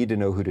 So you need to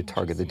know who to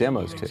target the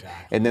demos to.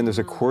 And then there's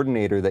a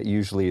coordinator that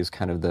usually is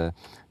kind of the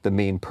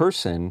main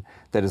person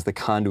that is the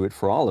conduit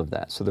for all of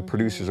that. So the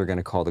producers are going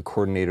to call the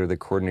coordinator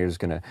is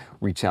going to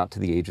reach out to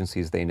the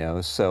agencies they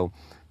know. So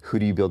who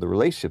do you build the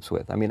relationships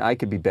with? I mean, I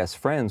could be best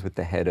friends with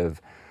the head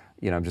of,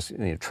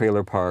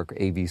 Trailer Park,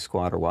 AV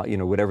Squad, or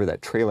whatever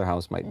that trailer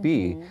house might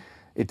be.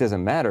 It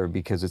doesn't matter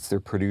because it's their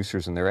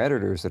producers and their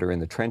editors that are in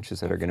the trenches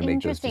that are going to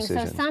make those decisions.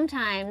 Interesting. So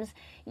sometimes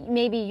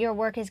maybe your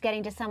work is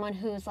getting to someone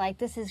who's like,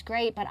 this is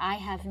great, but I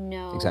have I'm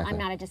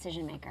not a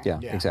decision maker. Yeah,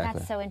 exactly.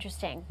 That's so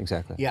interesting.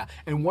 Exactly. Yeah,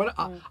 and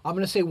I'm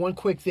going to say one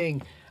quick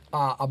thing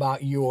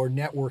about your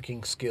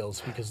networking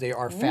skills because they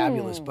are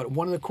fabulous. But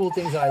one of the cool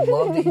things that I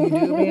love that you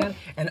do, man,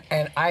 and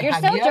You're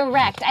so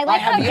direct. I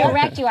like how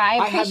direct you are.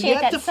 I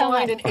appreciate that so much. I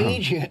have yet to find an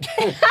agent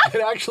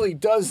that actually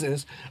does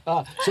this.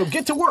 So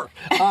get to work.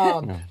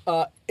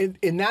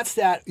 And that's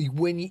that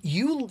when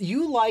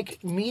you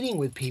like meeting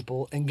with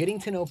people and getting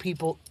to know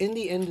people in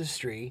the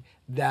industry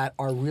that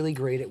are really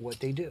great at what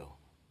they do.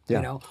 Yeah.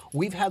 You know,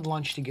 we've had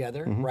lunch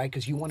together, right?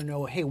 Because you want to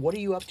know, hey, what are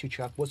you up to,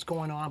 Chuck? What's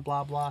going on?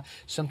 Blah blah.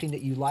 Something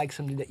that you like,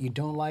 something that you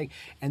don't like,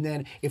 and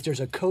then if there's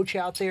a coach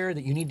out there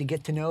that you need to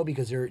get to know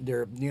because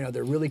they're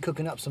really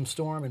cooking up some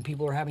storm and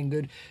people are having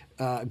good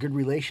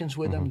relations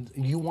with them.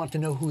 You want to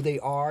know who they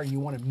are. You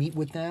want to meet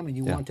with them, and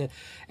you want to.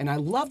 And I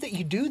love that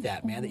you do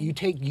that, man. That you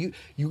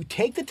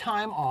take the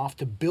time off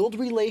to build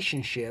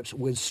relationships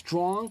with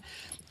strong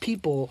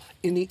people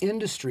in the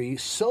industry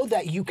so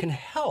that you can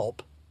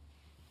help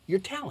your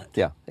talent.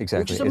 Yeah,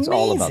 exactly. Which is it's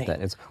all about amazing.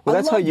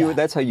 that.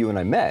 That's how you and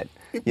I met.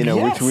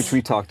 Yes. Which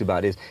we talked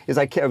about is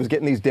I was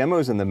getting these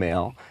demos in the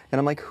mail and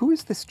I'm like, who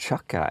is this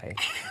Chuck guy?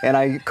 And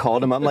I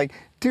called him. I'm like,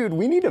 dude,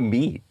 we need to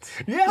meet.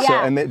 Yeah.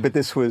 So but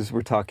this was,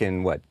 we're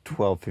talking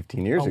 12,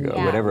 15 years ago,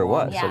 yeah. whatever it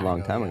was, Yeah. a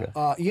long time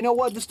ago. You know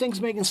what? This thing's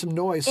making some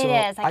noise, so It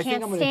is. I think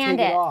can't I'm going to stand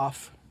take it it.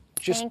 off.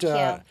 Just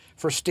Thank you.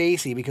 for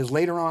Stacy, because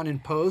later on in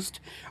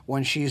post,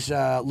 when she's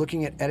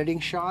looking at editing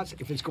shots,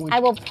 if it's going, I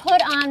will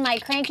put on my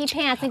cranky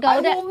pants and go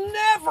I to. will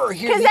never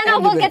hear. Because the then I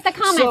end will of get it.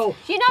 the comments. So,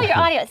 You know your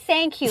audio.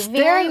 Thank you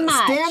very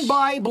much.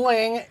 Standby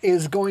bling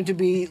is going to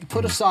be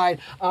put aside.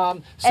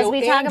 So As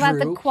we talk about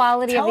the Andrew,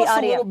 quality of the tell us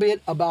audio. a little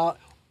bit about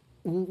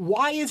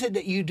why is it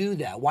that you do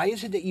that? Why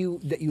is it that you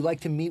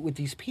like to meet with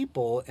these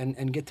people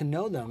and get to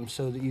know them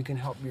so that you can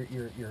help your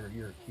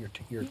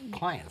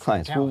clients?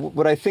 Clients. your Well, talent?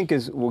 what I think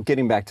is,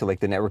 getting back to like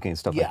the networking and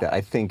stuff Yeah. like that,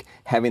 I think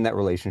having that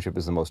relationship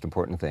is the most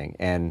important thing.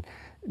 And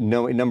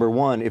number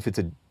one, if it's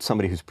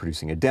somebody who's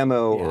producing a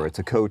demo or it's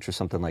a coach or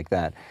something like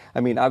that,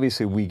 I mean,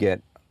 obviously we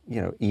get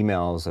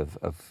emails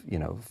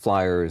of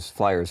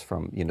flyers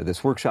from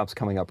this workshop's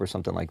coming up or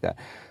something like that.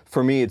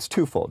 For me, it's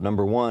twofold.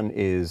 Number one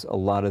is a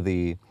lot of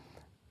the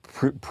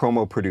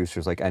promo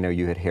producers, like I know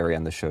you had Harry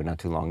on the show not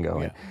too long ago,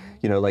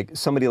 and like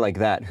somebody like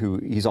that who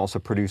he's also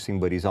producing,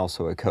 but he's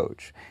also a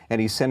coach,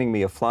 and he's sending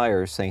me a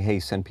flyer saying,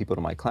 "Hey, send people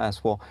to my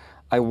class." Well,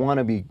 I want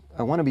to be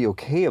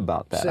okay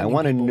about that. I Sending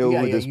want to people- know yeah,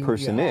 who yeah, this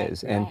person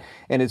is, and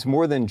it's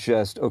more than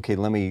just okay.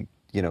 Let me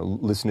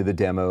listen to the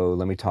demo.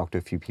 Let me talk to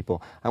a few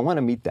people. I want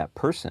to meet that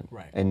person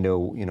and know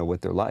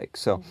what they're like.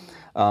 So,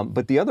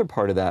 but the other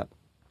part of that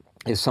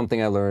is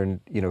something I learned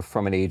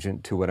from an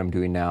agent to what I'm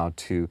doing now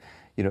to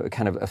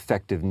kind of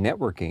effective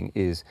networking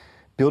is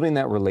building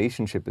that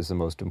relationship is the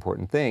most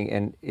important thing.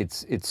 And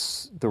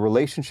it's the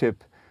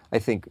relationship, I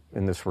think,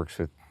 and this works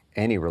with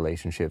any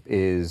relationship,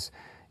 is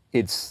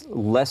it's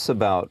less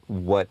about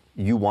what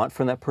you want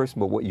from that person,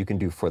 but what you can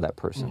do for that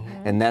person.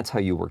 And that's how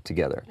you work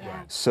together.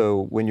 Yeah.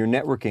 So when you're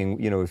networking,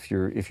 if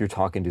you're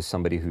talking to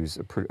somebody who's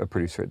a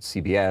producer at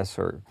CBS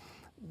or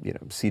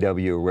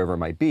CW or wherever it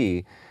might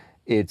be,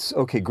 it's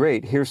okay,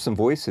 great, here's some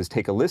voices,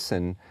 take a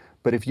listen.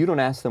 But if you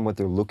don't ask them what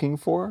they're looking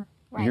for,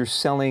 you're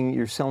selling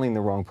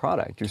the wrong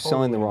product. You're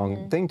selling the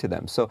wrong thing to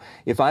them. So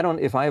if I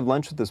have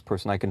lunch with this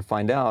person, I can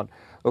find out,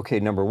 okay,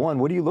 number one,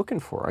 what are you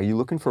looking for? Are you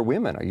looking for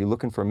women? Are you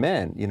looking for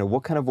men?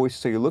 What kind of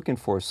voices are you looking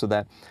for, so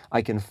that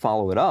I can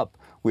follow it up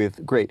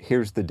with, great,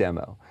 here's the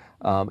demo.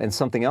 And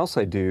something else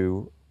I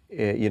do,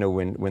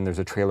 when there's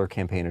a trailer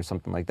campaign or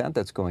something like that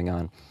that's going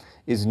on,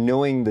 is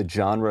knowing the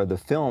genre of the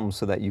film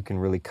so that you can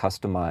really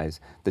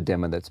customize the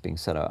demo that's being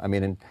set up. I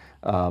mean,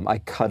 I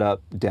cut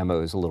up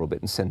demos a little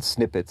bit and send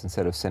snippets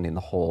instead of sending the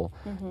whole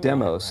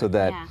demo, so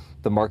that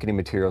the marketing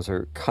materials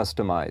are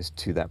customized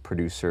to that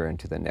producer and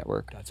to the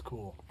network. That's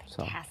cool.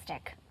 So.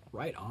 Fantastic.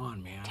 Right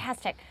on, man.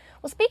 Fantastic.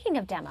 Well, speaking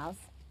of demos,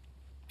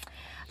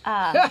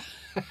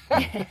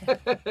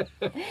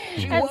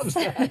 She loves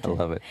that. I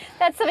love it.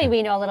 that's something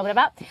we know a little bit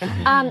about.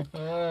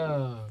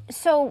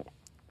 So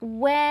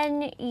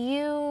when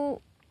you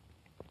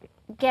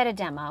get a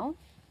demo,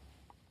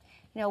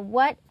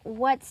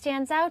 what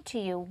stands out to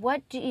you?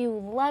 What do you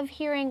love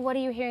hearing? What are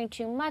you hearing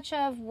too much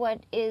of?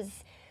 What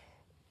is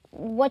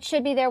what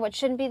should be there, what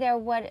shouldn't be there?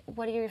 What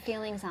are your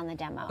feelings on the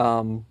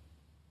demo?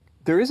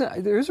 There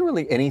isn't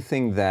really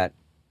anything that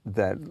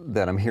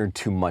I'm hearing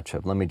too much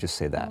of. Let me just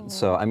say that.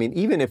 So I mean,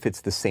 even if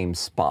it's the same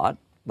spot,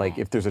 like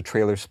if there's a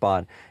trailer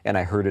spot and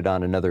I heard it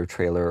on another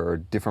trailer or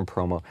different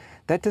promo,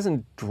 that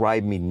doesn't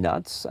drive me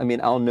nuts. I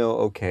mean, I'll know,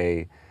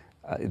 okay,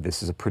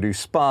 this is a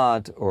produced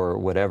spot or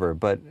whatever.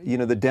 But you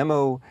know, the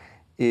demo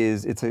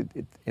is it's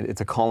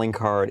a calling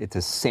card. It's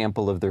a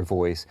sample of their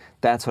voice.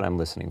 That's what I'm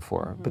listening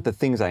for. But the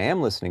things I am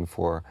listening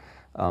for,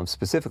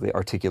 specifically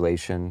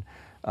articulation.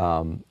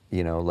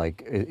 You know,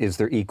 like, is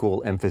there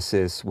equal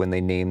emphasis when they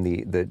name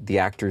the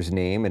actor's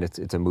name and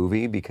it's a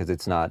movie, because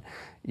it's not,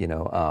 you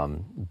know,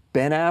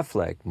 Ben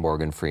Affleck,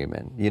 Morgan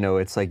Freeman. You know,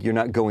 it's like you're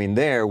not going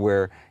there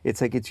where it's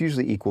like it's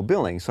usually equal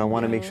billing. So I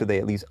want to make sure they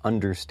at least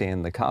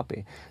understand the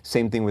copy.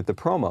 Same thing with the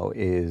promo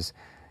is,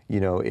 you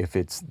know, if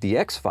it's the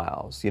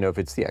X-Files, you know, if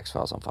it's the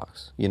X-Files on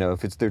Fox, you know,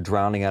 if it's they're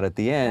drowning out at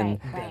the end,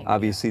 Right.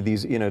 obviously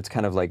these, you know, it's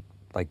kind of like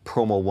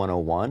promo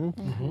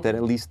 101, that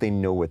at least they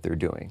know what they're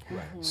doing.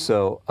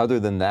 So other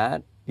than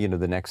that, you know,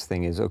 the next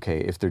thing is, okay,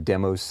 if their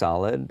demo's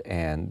solid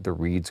and the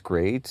read's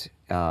great,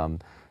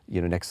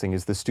 you know, next thing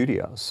is the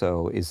studio.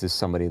 So is this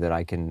somebody that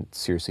I can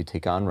seriously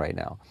take on right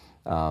now?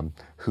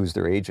 Who's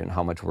their agent?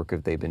 How much work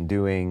have they been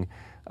doing?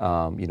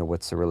 You know,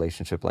 what's the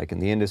relationship like in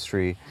the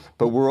industry?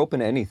 But we're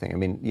open to anything. I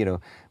mean, you know,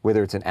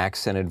 whether it's an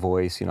accented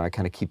voice, you know, I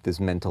kind of keep this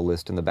mental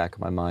list in the back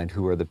of my mind.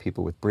 Who are the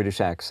people with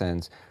British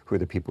accents? Who are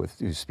the people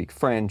who speak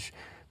French?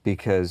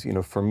 Because, you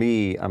know, for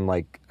me, I'm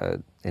like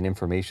an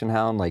information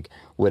hound. Like,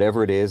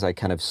 whatever it is, I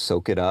kind of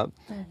soak it up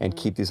and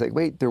keep these, like,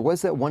 wait, there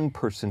was that one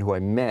person who I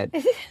met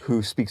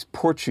who speaks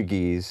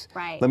Portuguese.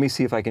 Right. Let me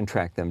see if I can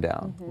track them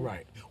down.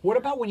 Right. What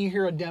about when you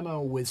hear a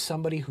demo with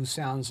somebody who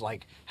sounds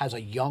like has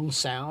a young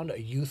sound,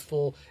 a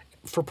youthful,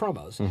 for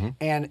promos,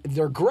 and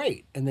they're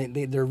great, and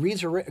their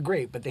reads are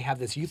great, but they have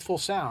this youthful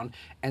sound,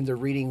 and they're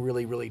reading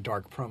really, really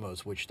dark promos,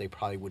 which they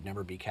probably would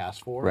never be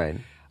cast for. Right.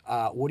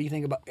 What do you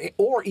think about,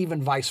 or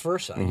even vice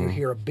versa? You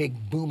hear a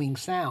big booming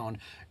sound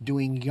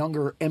doing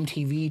younger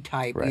MTV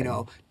type, you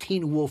know,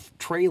 Teen Wolf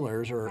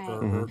trailers or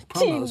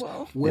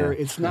promos, where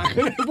it's not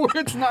going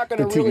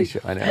to TV really. show,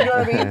 I know. You know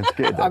what I mean? It's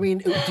good, though. I mean,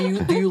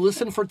 do you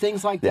listen for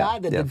things like Yeah,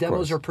 that? That yeah, the of demos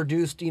course. are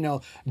produced, you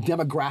know,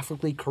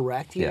 demographically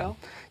correct. You know.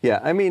 Yeah,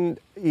 I mean,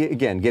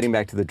 again, getting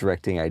back to the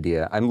directing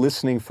idea, I'm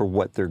listening for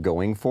what they're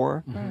going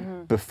for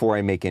before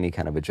I make any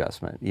kind of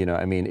adjustment. You know,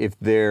 I mean, if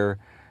they're,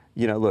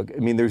 you know, look, I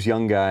mean, there's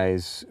young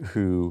guys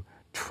who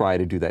try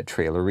to do that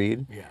trailer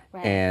read,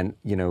 Right. and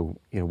you know,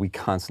 we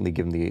constantly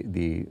give them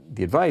the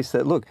advice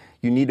that, look,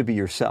 you need to be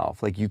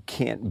yourself. Like, you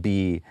can't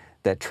be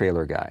that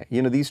trailer guy.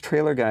 You know, these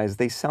trailer guys,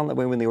 they sound that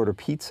way when they order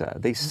pizza.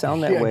 They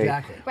sound that Yeah, way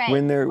exactly.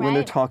 when they're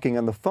Right. talking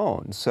on the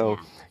phone. So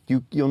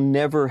you'll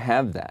never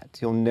have that.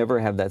 You'll never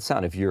have that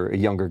sound. If you're a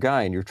younger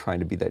guy and you're trying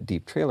to be that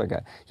deep trailer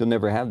guy, you'll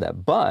never have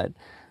that. But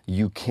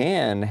you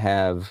can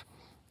have,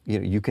 you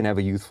know, you can have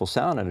a youthful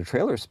sound in a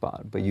trailer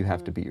spot, but you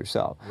have to be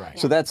yourself. Right.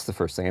 So that's the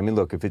first thing. I mean,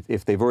 look,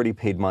 if they've already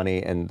paid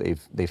money and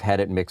they've had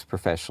it mixed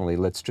professionally,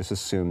 let's just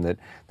assume that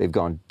they've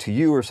gone to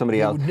you or somebody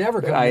You else. would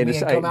never come to me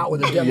and come out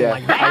with a demo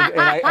like that.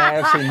 I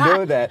actually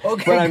know that.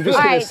 Okay, but I'm just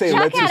All going right, to say, Chuck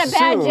let's had a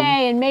assume. bad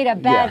day and made a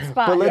bad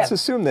spot. But let's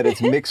assume that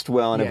it's mixed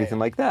well and Yeah, everything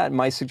yeah. like that.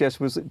 My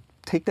suggestion was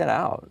take that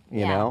out,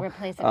 you Yeah, know?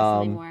 replace it with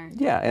something more.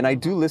 Yeah, and I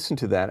do listen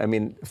to that. I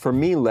mean, for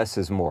me, less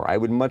is more. I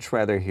would much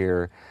rather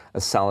hear a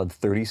solid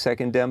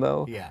 30-second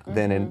demo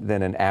than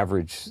an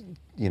average,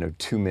 you know,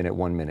 2-minute,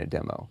 1-minute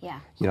demo. Yeah.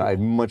 You know, I'd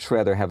much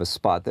rather have a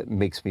spot that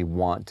makes me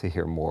want to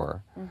hear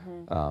more,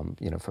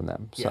 you know, from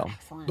them. So.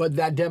 Excellent. But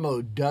that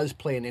demo does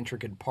play an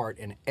intricate part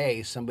in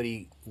A,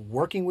 somebody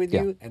working with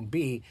you, and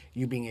B,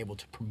 you being able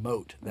to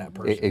promote that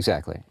person.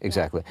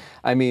 Exactly.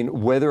 I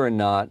mean, whether or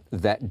not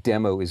that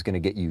demo is going to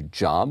get you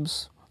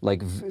jobs,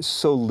 like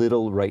so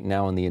little right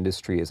now in the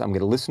industry is, I'm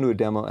going to listen to a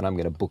demo and I'm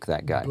going to book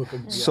that guy.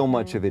 So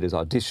much of it is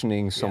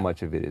auditioning. So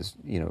much of it is,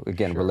 you know,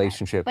 again,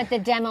 relationship. But the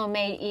demo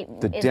is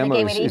The the demo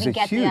gateway to is even a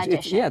get huge. the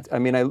audition. Yeah, I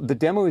mean, the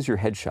demo is your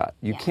headshot.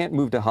 You can't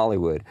move to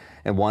Hollywood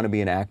and want to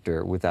be an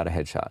actor without a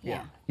headshot.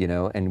 Yeah. You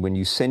know, and when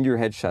you send your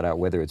headshot out,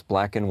 whether it's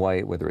black and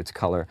white, whether it's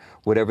color,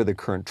 whatever the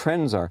current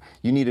trends are,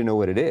 you need to know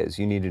what it is.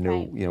 You need to know,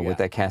 Right. you know, what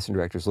that casting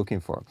director is looking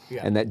for.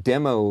 Yeah. And that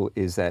demo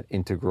is that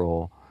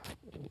integral.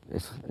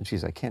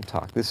 Geez, I can't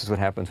talk. This is what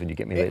happens when you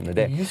get me late in the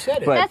day. You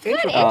said it. But, That's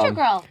good,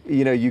 integral.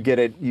 you know, you get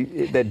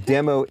it. That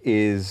demo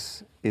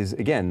is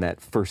again that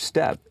first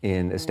step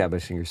in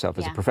establishing yourself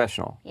as a Yeah.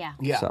 professional. Yeah.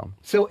 Yeah. So.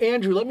 So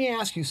Andrew, let me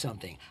ask you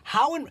something.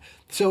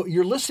 So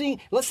you're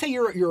listening. Let's say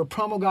you're a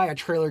promo guy, a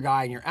trailer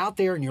guy, and you're out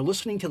there and you're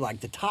listening to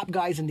like the top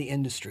guys in the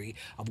industry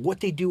of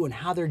what they do and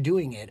how they're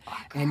doing it,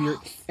 and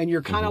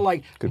you're kind of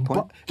like Good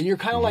point. and you're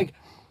kind of like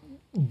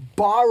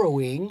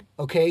borrowing,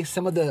 okay,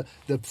 some of the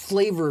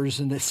flavors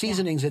and the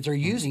seasonings that they're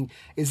using.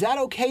 Is that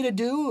okay to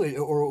do,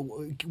 or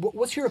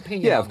what's your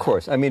opinion? Yeah, on of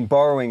course. I mean,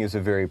 borrowing is a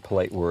very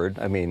polite word.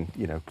 I mean,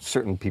 you know,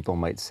 certain people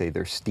might say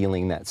they're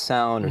stealing that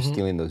sound or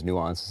stealing those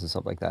nuances and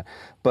stuff like that.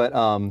 But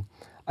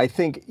I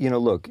think, you know,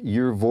 look,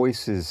 your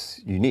voice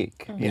is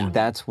unique, and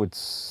that's what's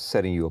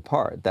setting you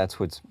apart.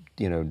 That's what's,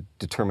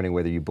 determining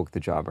whether you book the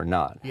job or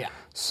not. Yeah.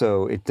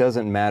 So it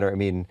doesn't matter. I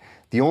mean,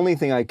 the only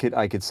thing I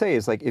could say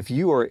is, like, if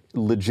you are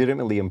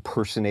legitimately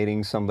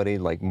impersonating somebody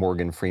like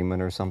Morgan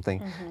Freeman or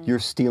something, you're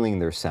stealing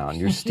their sound,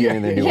 you're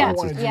stealing their yeah,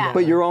 nuances. yeah.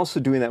 But you're also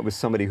doing that with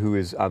somebody who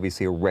is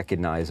obviously a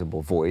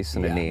recognizable voice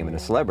and a Yeah. name and a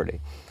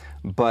celebrity.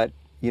 But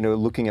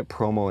looking at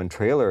promo and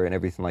trailer and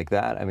everything like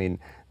that, I mean,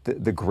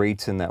 the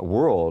greats in that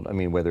world, I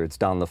mean, whether it's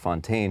Don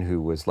LaFontaine,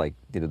 who was like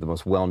the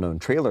most well-known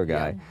trailer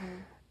guy,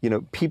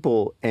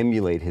 people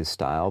emulate his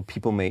style,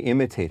 people may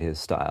imitate his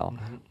style,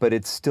 but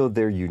it's still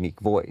their unique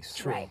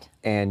voice. Right.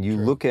 And you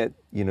look at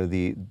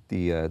the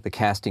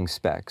casting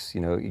specs.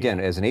 Again,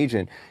 as an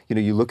agent,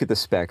 you look at the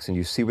specs and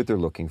you see what they're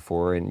looking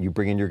for, and you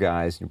bring in your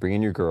guys, and you bring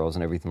in your girls,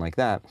 and everything like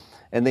that,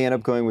 and they end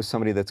up going with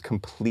somebody that's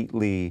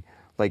completely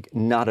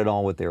not at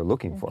all what they're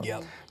looking for.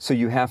 Yep. So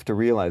you have to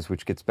realize,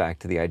 which gets back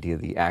to the idea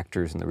of the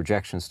actors and the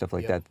rejection, stuff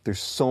like that,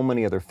 there's so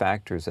many other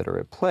factors that are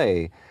at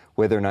play,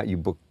 whether or not you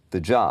book the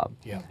job.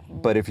 Yeah.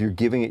 But if you're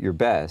giving it your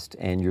best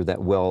and you're that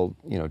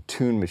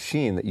tuned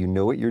machine that you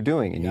know what you're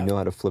doing and you know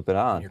how to flip it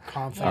on, You're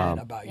confident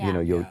about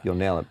you'll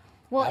nail it.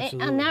 Well,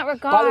 Absolutely. on that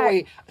regard. By the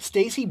way,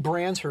 Stacy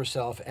brands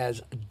herself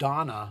as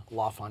Donna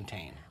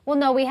LaFontaine. Well,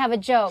 no, we have a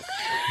joke.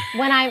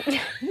 When I'm.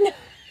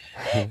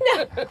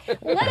 No,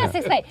 let us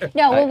explain.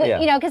 No, well,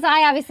 yeah. because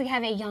I obviously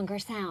have a younger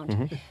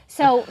sound.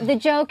 So the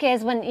joke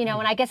is when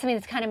I get something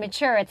that's kind of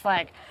mature, it's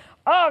like,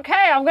 okay,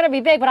 I'm going to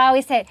be big. But I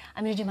always say,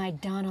 I'm going to do my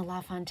Donna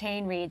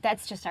LaFontaine read.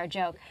 That's just our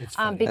joke.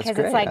 funny. Because That's it's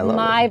great. like I love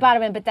my it.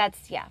 bottom end, but that's,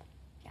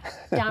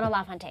 Donna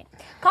LaFontaine.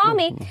 Call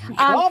me.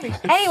 Call me.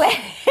 Anyway,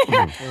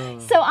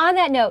 so on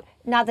that note,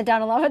 not the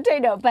Donna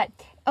LaFontaine note, but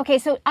okay,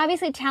 so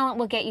obviously talent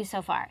will get you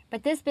so far.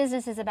 But this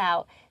business is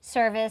about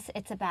service.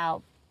 It's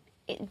about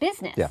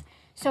business. Yeah.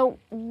 So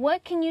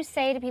what can you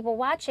say to people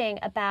watching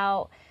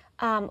about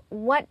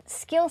what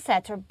skill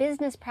sets or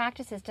business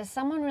practices does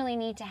someone really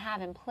need to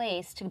have in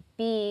place to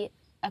be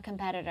a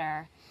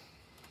competitor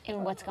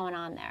in what's going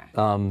on there?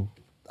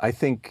 I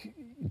think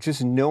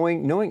just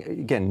knowing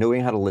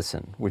how to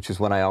listen, which is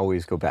what I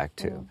always go back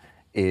to,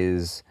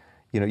 is,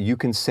 you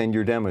can send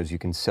your demos, you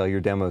can sell your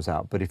demos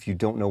out, but if you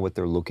don't know what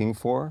they're looking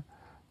for,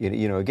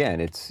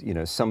 again, it's,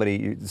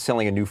 somebody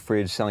selling a new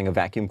fridge, selling a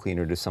vacuum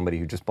cleaner to somebody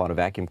who just bought a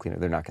vacuum cleaner,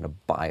 they're not going to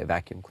buy a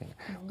vacuum cleaner.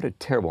 What a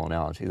terrible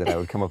analogy that I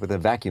would come up with a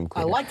vacuum I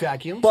cleaner. like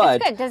vacuums. But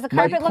It's good. Does the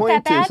my carpet look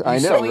that point is- bad? I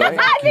know, right?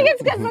 I think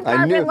it's because the I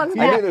carpet knew- looks I knew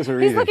bad. there's a He's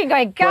reason. looking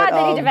going, God,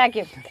 But, they need to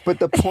vacuum. But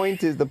the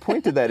point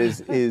to that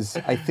is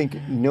I think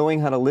knowing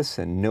how to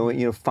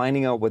listen,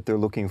 finding out what they're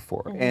looking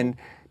for, and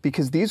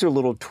because these are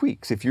little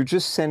tweaks. If you're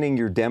just sending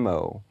your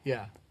demo.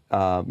 Yeah.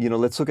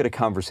 Let's look at a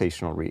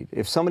conversational read.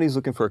 If somebody's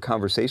looking for a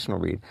conversational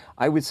read,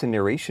 I would send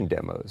narration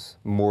demos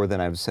more than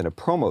I would send a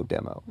promo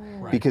demo,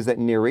 because that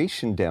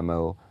narration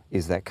demo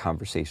is that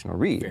conversational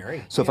read.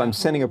 So if I'm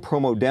sending a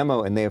promo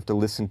demo and they have to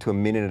listen to a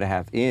minute and a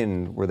half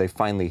in where they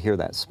finally hear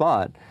that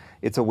spot,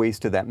 it's a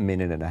waste of that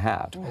minute and a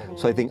half.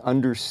 So I think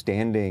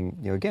understanding,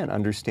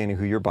 understanding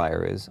who your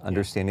buyer is,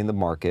 understanding the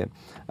market,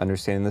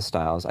 understanding the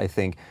styles. I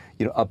think,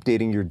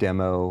 updating your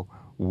demo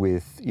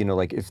with,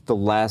 like if the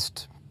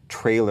last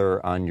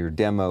trailer on your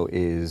demo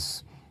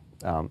is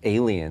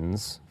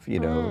Aliens,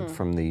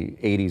 from the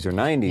 80s or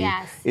 90s,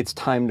 Yes. it's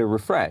time to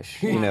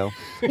refresh, Yeah,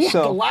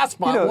 So, the last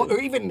spot, or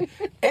even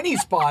any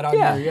spot on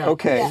yeah, there. Yeah.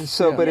 okay.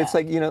 So, but it's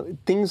like,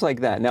 things like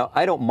that. Now,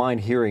 I don't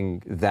mind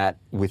hearing that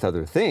with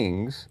other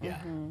things,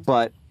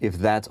 but if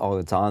that's all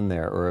that's on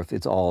there, or if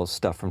it's all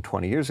stuff from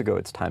 20 years ago,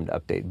 it's time to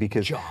update.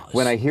 Because Jaws.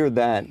 when I hear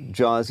that,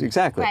 Jaws,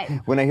 exactly.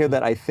 Right. When I hear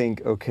that, I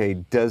think, okay,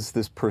 does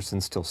this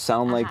person still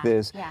sound like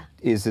this? Yeah.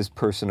 Is this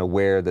person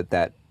aware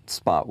that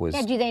spot was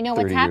Yeah, do they know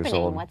what's 30 years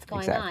happening, old? what's going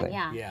Exactly.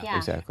 on? Yeah.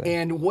 Exactly.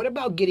 And what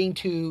about getting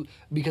to,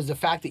 because the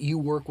fact that you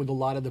work with a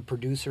lot of the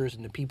producers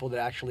and the people that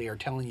actually are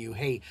telling you,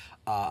 hey,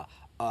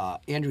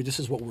 Andrew, this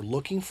is what we're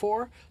looking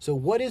for. So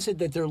what is it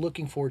that they're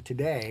looking for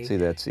today? See,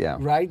 that's, yeah.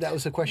 Right? That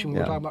was the question we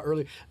were talking about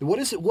earlier. What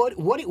is it?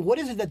 What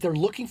is it that they're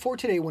looking for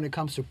today when it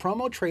comes to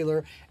promo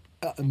trailer,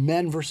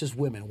 men versus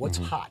women? What's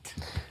hot?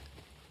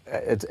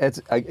 It's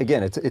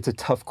a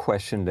tough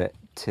question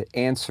to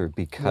answer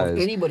because Well, if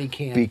anybody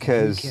can.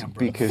 because you can,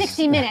 bro. because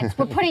 60 minutes.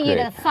 We're putting you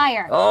to Great. the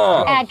fire.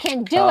 Ad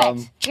can do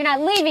it. You're not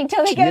leaving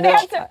till they get an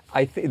answer.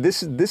 I think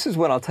this is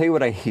what I'll tell you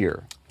what I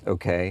hear.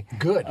 Okay.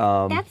 Good.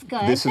 That's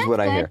good. This is That's what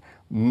I good. hear.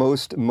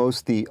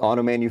 Most the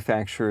auto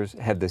manufacturers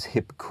have this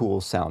hip, cool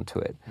sound to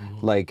it.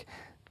 Like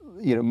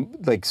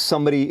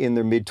somebody in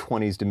their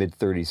mid-20s to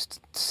mid-30s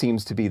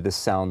seems to be the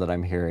sound that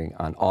I'm hearing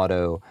on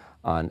auto,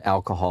 on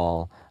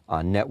alcohol,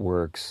 on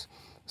networks.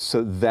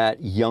 So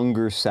that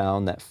younger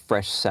sound, that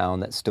fresh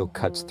sound that still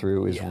cuts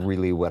through is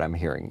really what I'm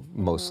hearing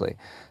mostly.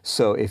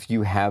 So if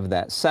you have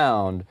that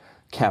sound,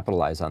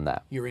 capitalize on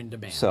that. You're in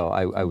demand. So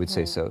I would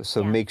say so.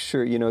 So make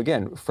sure,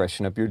 again,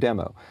 freshen up your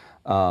demo.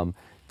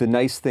 The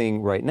nice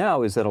thing right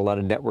now is that a lot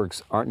of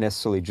networks aren't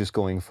necessarily just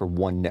going for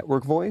one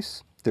network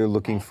voice. They're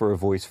looking for a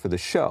voice for the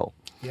show.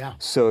 Yeah.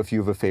 So if you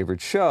have a favorite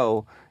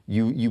show,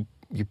 you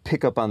you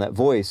pick up on that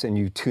voice and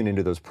you tune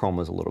into those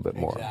promos a little bit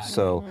more. Exactly.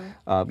 So,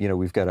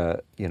 we've got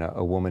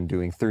a woman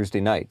doing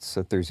Thursday nights,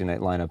 so Thursday night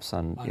lineups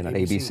on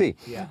ABC.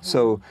 Yeah.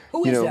 So,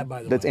 Who is that,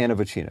 by the that's way? Anna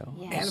Vocino.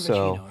 Yeah. Anna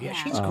So, Vocino. Yeah,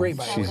 she's great,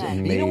 by the way. she's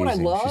amazing. You know what I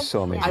love? She's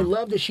so amazing. I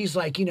love that she's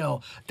like,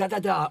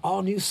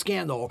 all new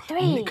scandal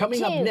 3,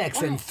 coming up 2, next,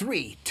 1. and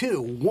 3,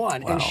 2,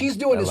 1, Wow. and she's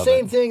doing I the love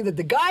same it. thing that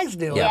the guy's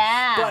doing,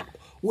 Yeah. but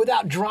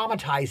without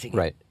dramatizing it.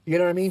 Right. You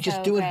know what I mean? Just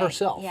So doing great.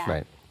 herself. Yeah.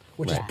 Right.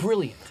 Which Right. is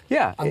brilliant.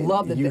 Yeah, I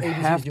love that you the ABC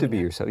is have to doing be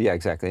that. yourself. Yeah,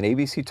 exactly. And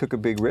ABC took a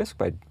big risk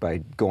by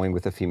going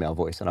with a female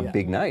voice on a Yeah.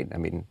 big night. I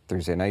mean,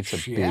 Thursday night's a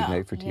big Yeah.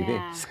 night for TV.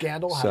 Yeah.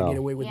 Scandal, How So- to Get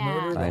Away with Yeah.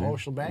 Murder, the I know. whole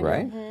shebang.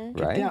 Right,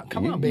 Get right. down.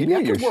 Come You- on, you baby. know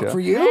I your could work show. for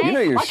you. You know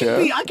your I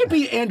show. I could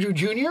be Andrew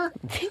Jr.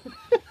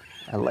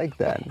 I like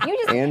that. You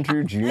just-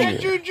 Andrew Jr.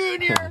 Andrew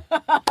Jr.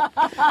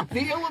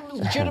 The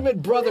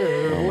illegitimate brother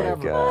or Oh my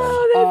whatever.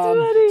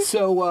 God.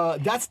 So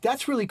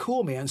that's really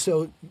cool, man.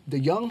 So the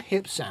young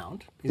hip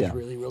sound is Yeah.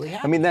 really, really I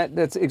happening. mean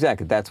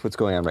that's what's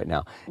going on right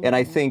now. And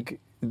I think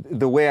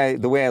the way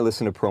I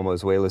listen to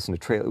promos, the way I listen to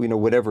trailer,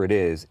 whatever it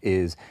is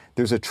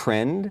there's a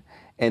trend,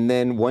 and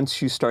then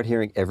once you start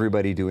hearing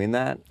everybody doing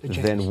that,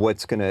 changes. then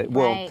what's gonna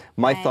Right,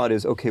 my right. thought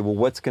is, okay, well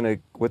what's gonna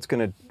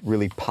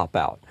really pop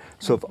out?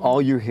 So if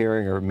all you're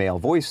hearing are male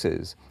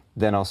voices,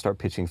 then I'll start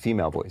pitching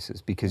female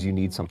voices because you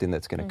need something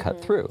that's going to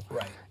cut through.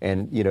 Right.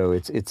 And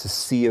it's a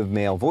sea of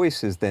male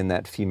voices, then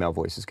that female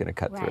voice is going to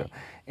cut through. Right.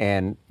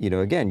 And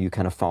again, you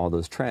kind of follow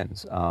those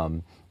trends.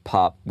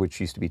 Pop, which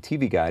used to be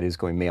TV Guide, is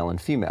going male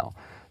and female.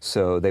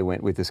 So they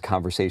went with this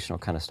conversational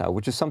kind of style,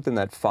 which is something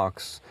that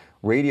Fox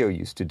Radio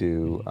used to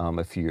do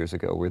a few years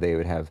ago, where they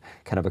would have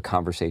kind of a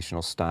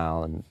conversational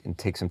style and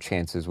take some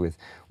chances with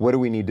what do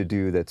we need to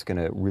do that's going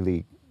to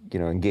really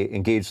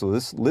engage the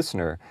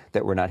listener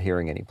that we're not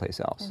hearing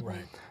anyplace else.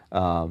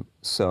 Right.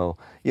 So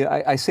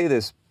I say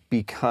this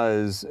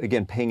because,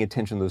 again, paying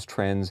attention to those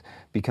trends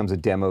becomes a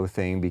demo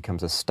thing,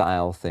 becomes a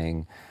style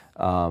thing,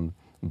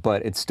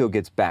 but it still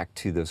gets back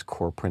to those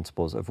core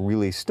principles of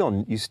really you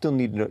still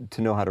need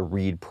to know how to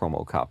read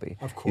promo copy.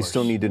 Of You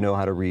still course. need to know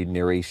how to read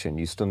narration.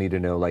 You still need to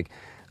know,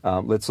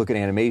 let's look at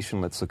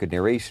animation, let's look at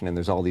narration, and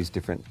there's all these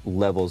different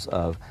levels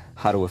of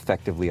how to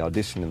effectively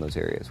audition in those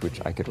areas, which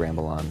I could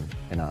ramble on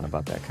and on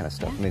about that kind of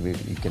stuff. Maybe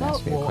you can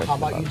ask me a Well, question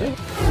how about you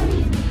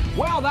do?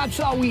 Well, that's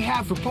all we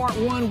have for part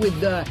 1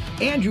 with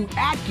Andrew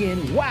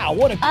Atkin. Wow,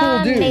 what a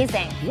cool dude.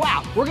 Amazing.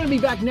 Wow. We're going to be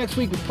back next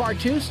week with part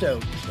 2, so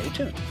stay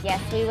tuned. Yes,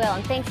 we will.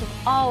 And thanks as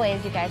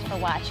always, you guys, for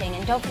watching.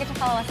 And don't forget to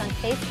follow us on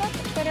Facebook,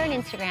 Twitter, and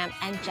Instagram.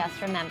 And just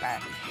remember,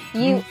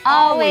 you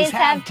always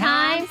have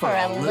time for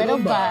a little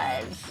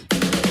buzz.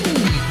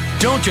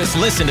 Don't just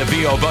listen to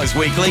VO Buzz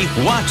Weekly.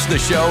 Watch the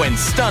show in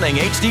stunning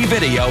HD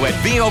video at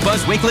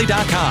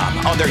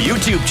VOBuzzWeekly.com, on their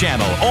YouTube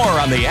channel, or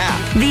on the app.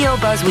 VO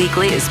Buzz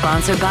Weekly is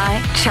sponsored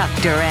by Chuck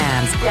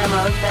Duran's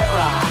Demos That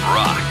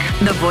Rock.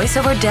 The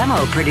voiceover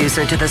demo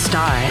producer to the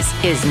stars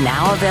is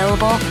now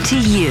available to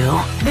you.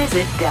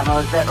 Visit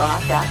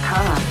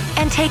demosthatrock.com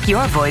and take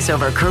your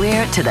voiceover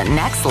career to the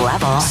next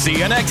level. See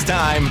you next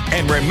time.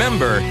 And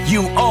remember,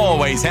 you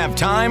always have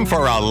time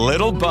for a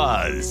little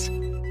buzz.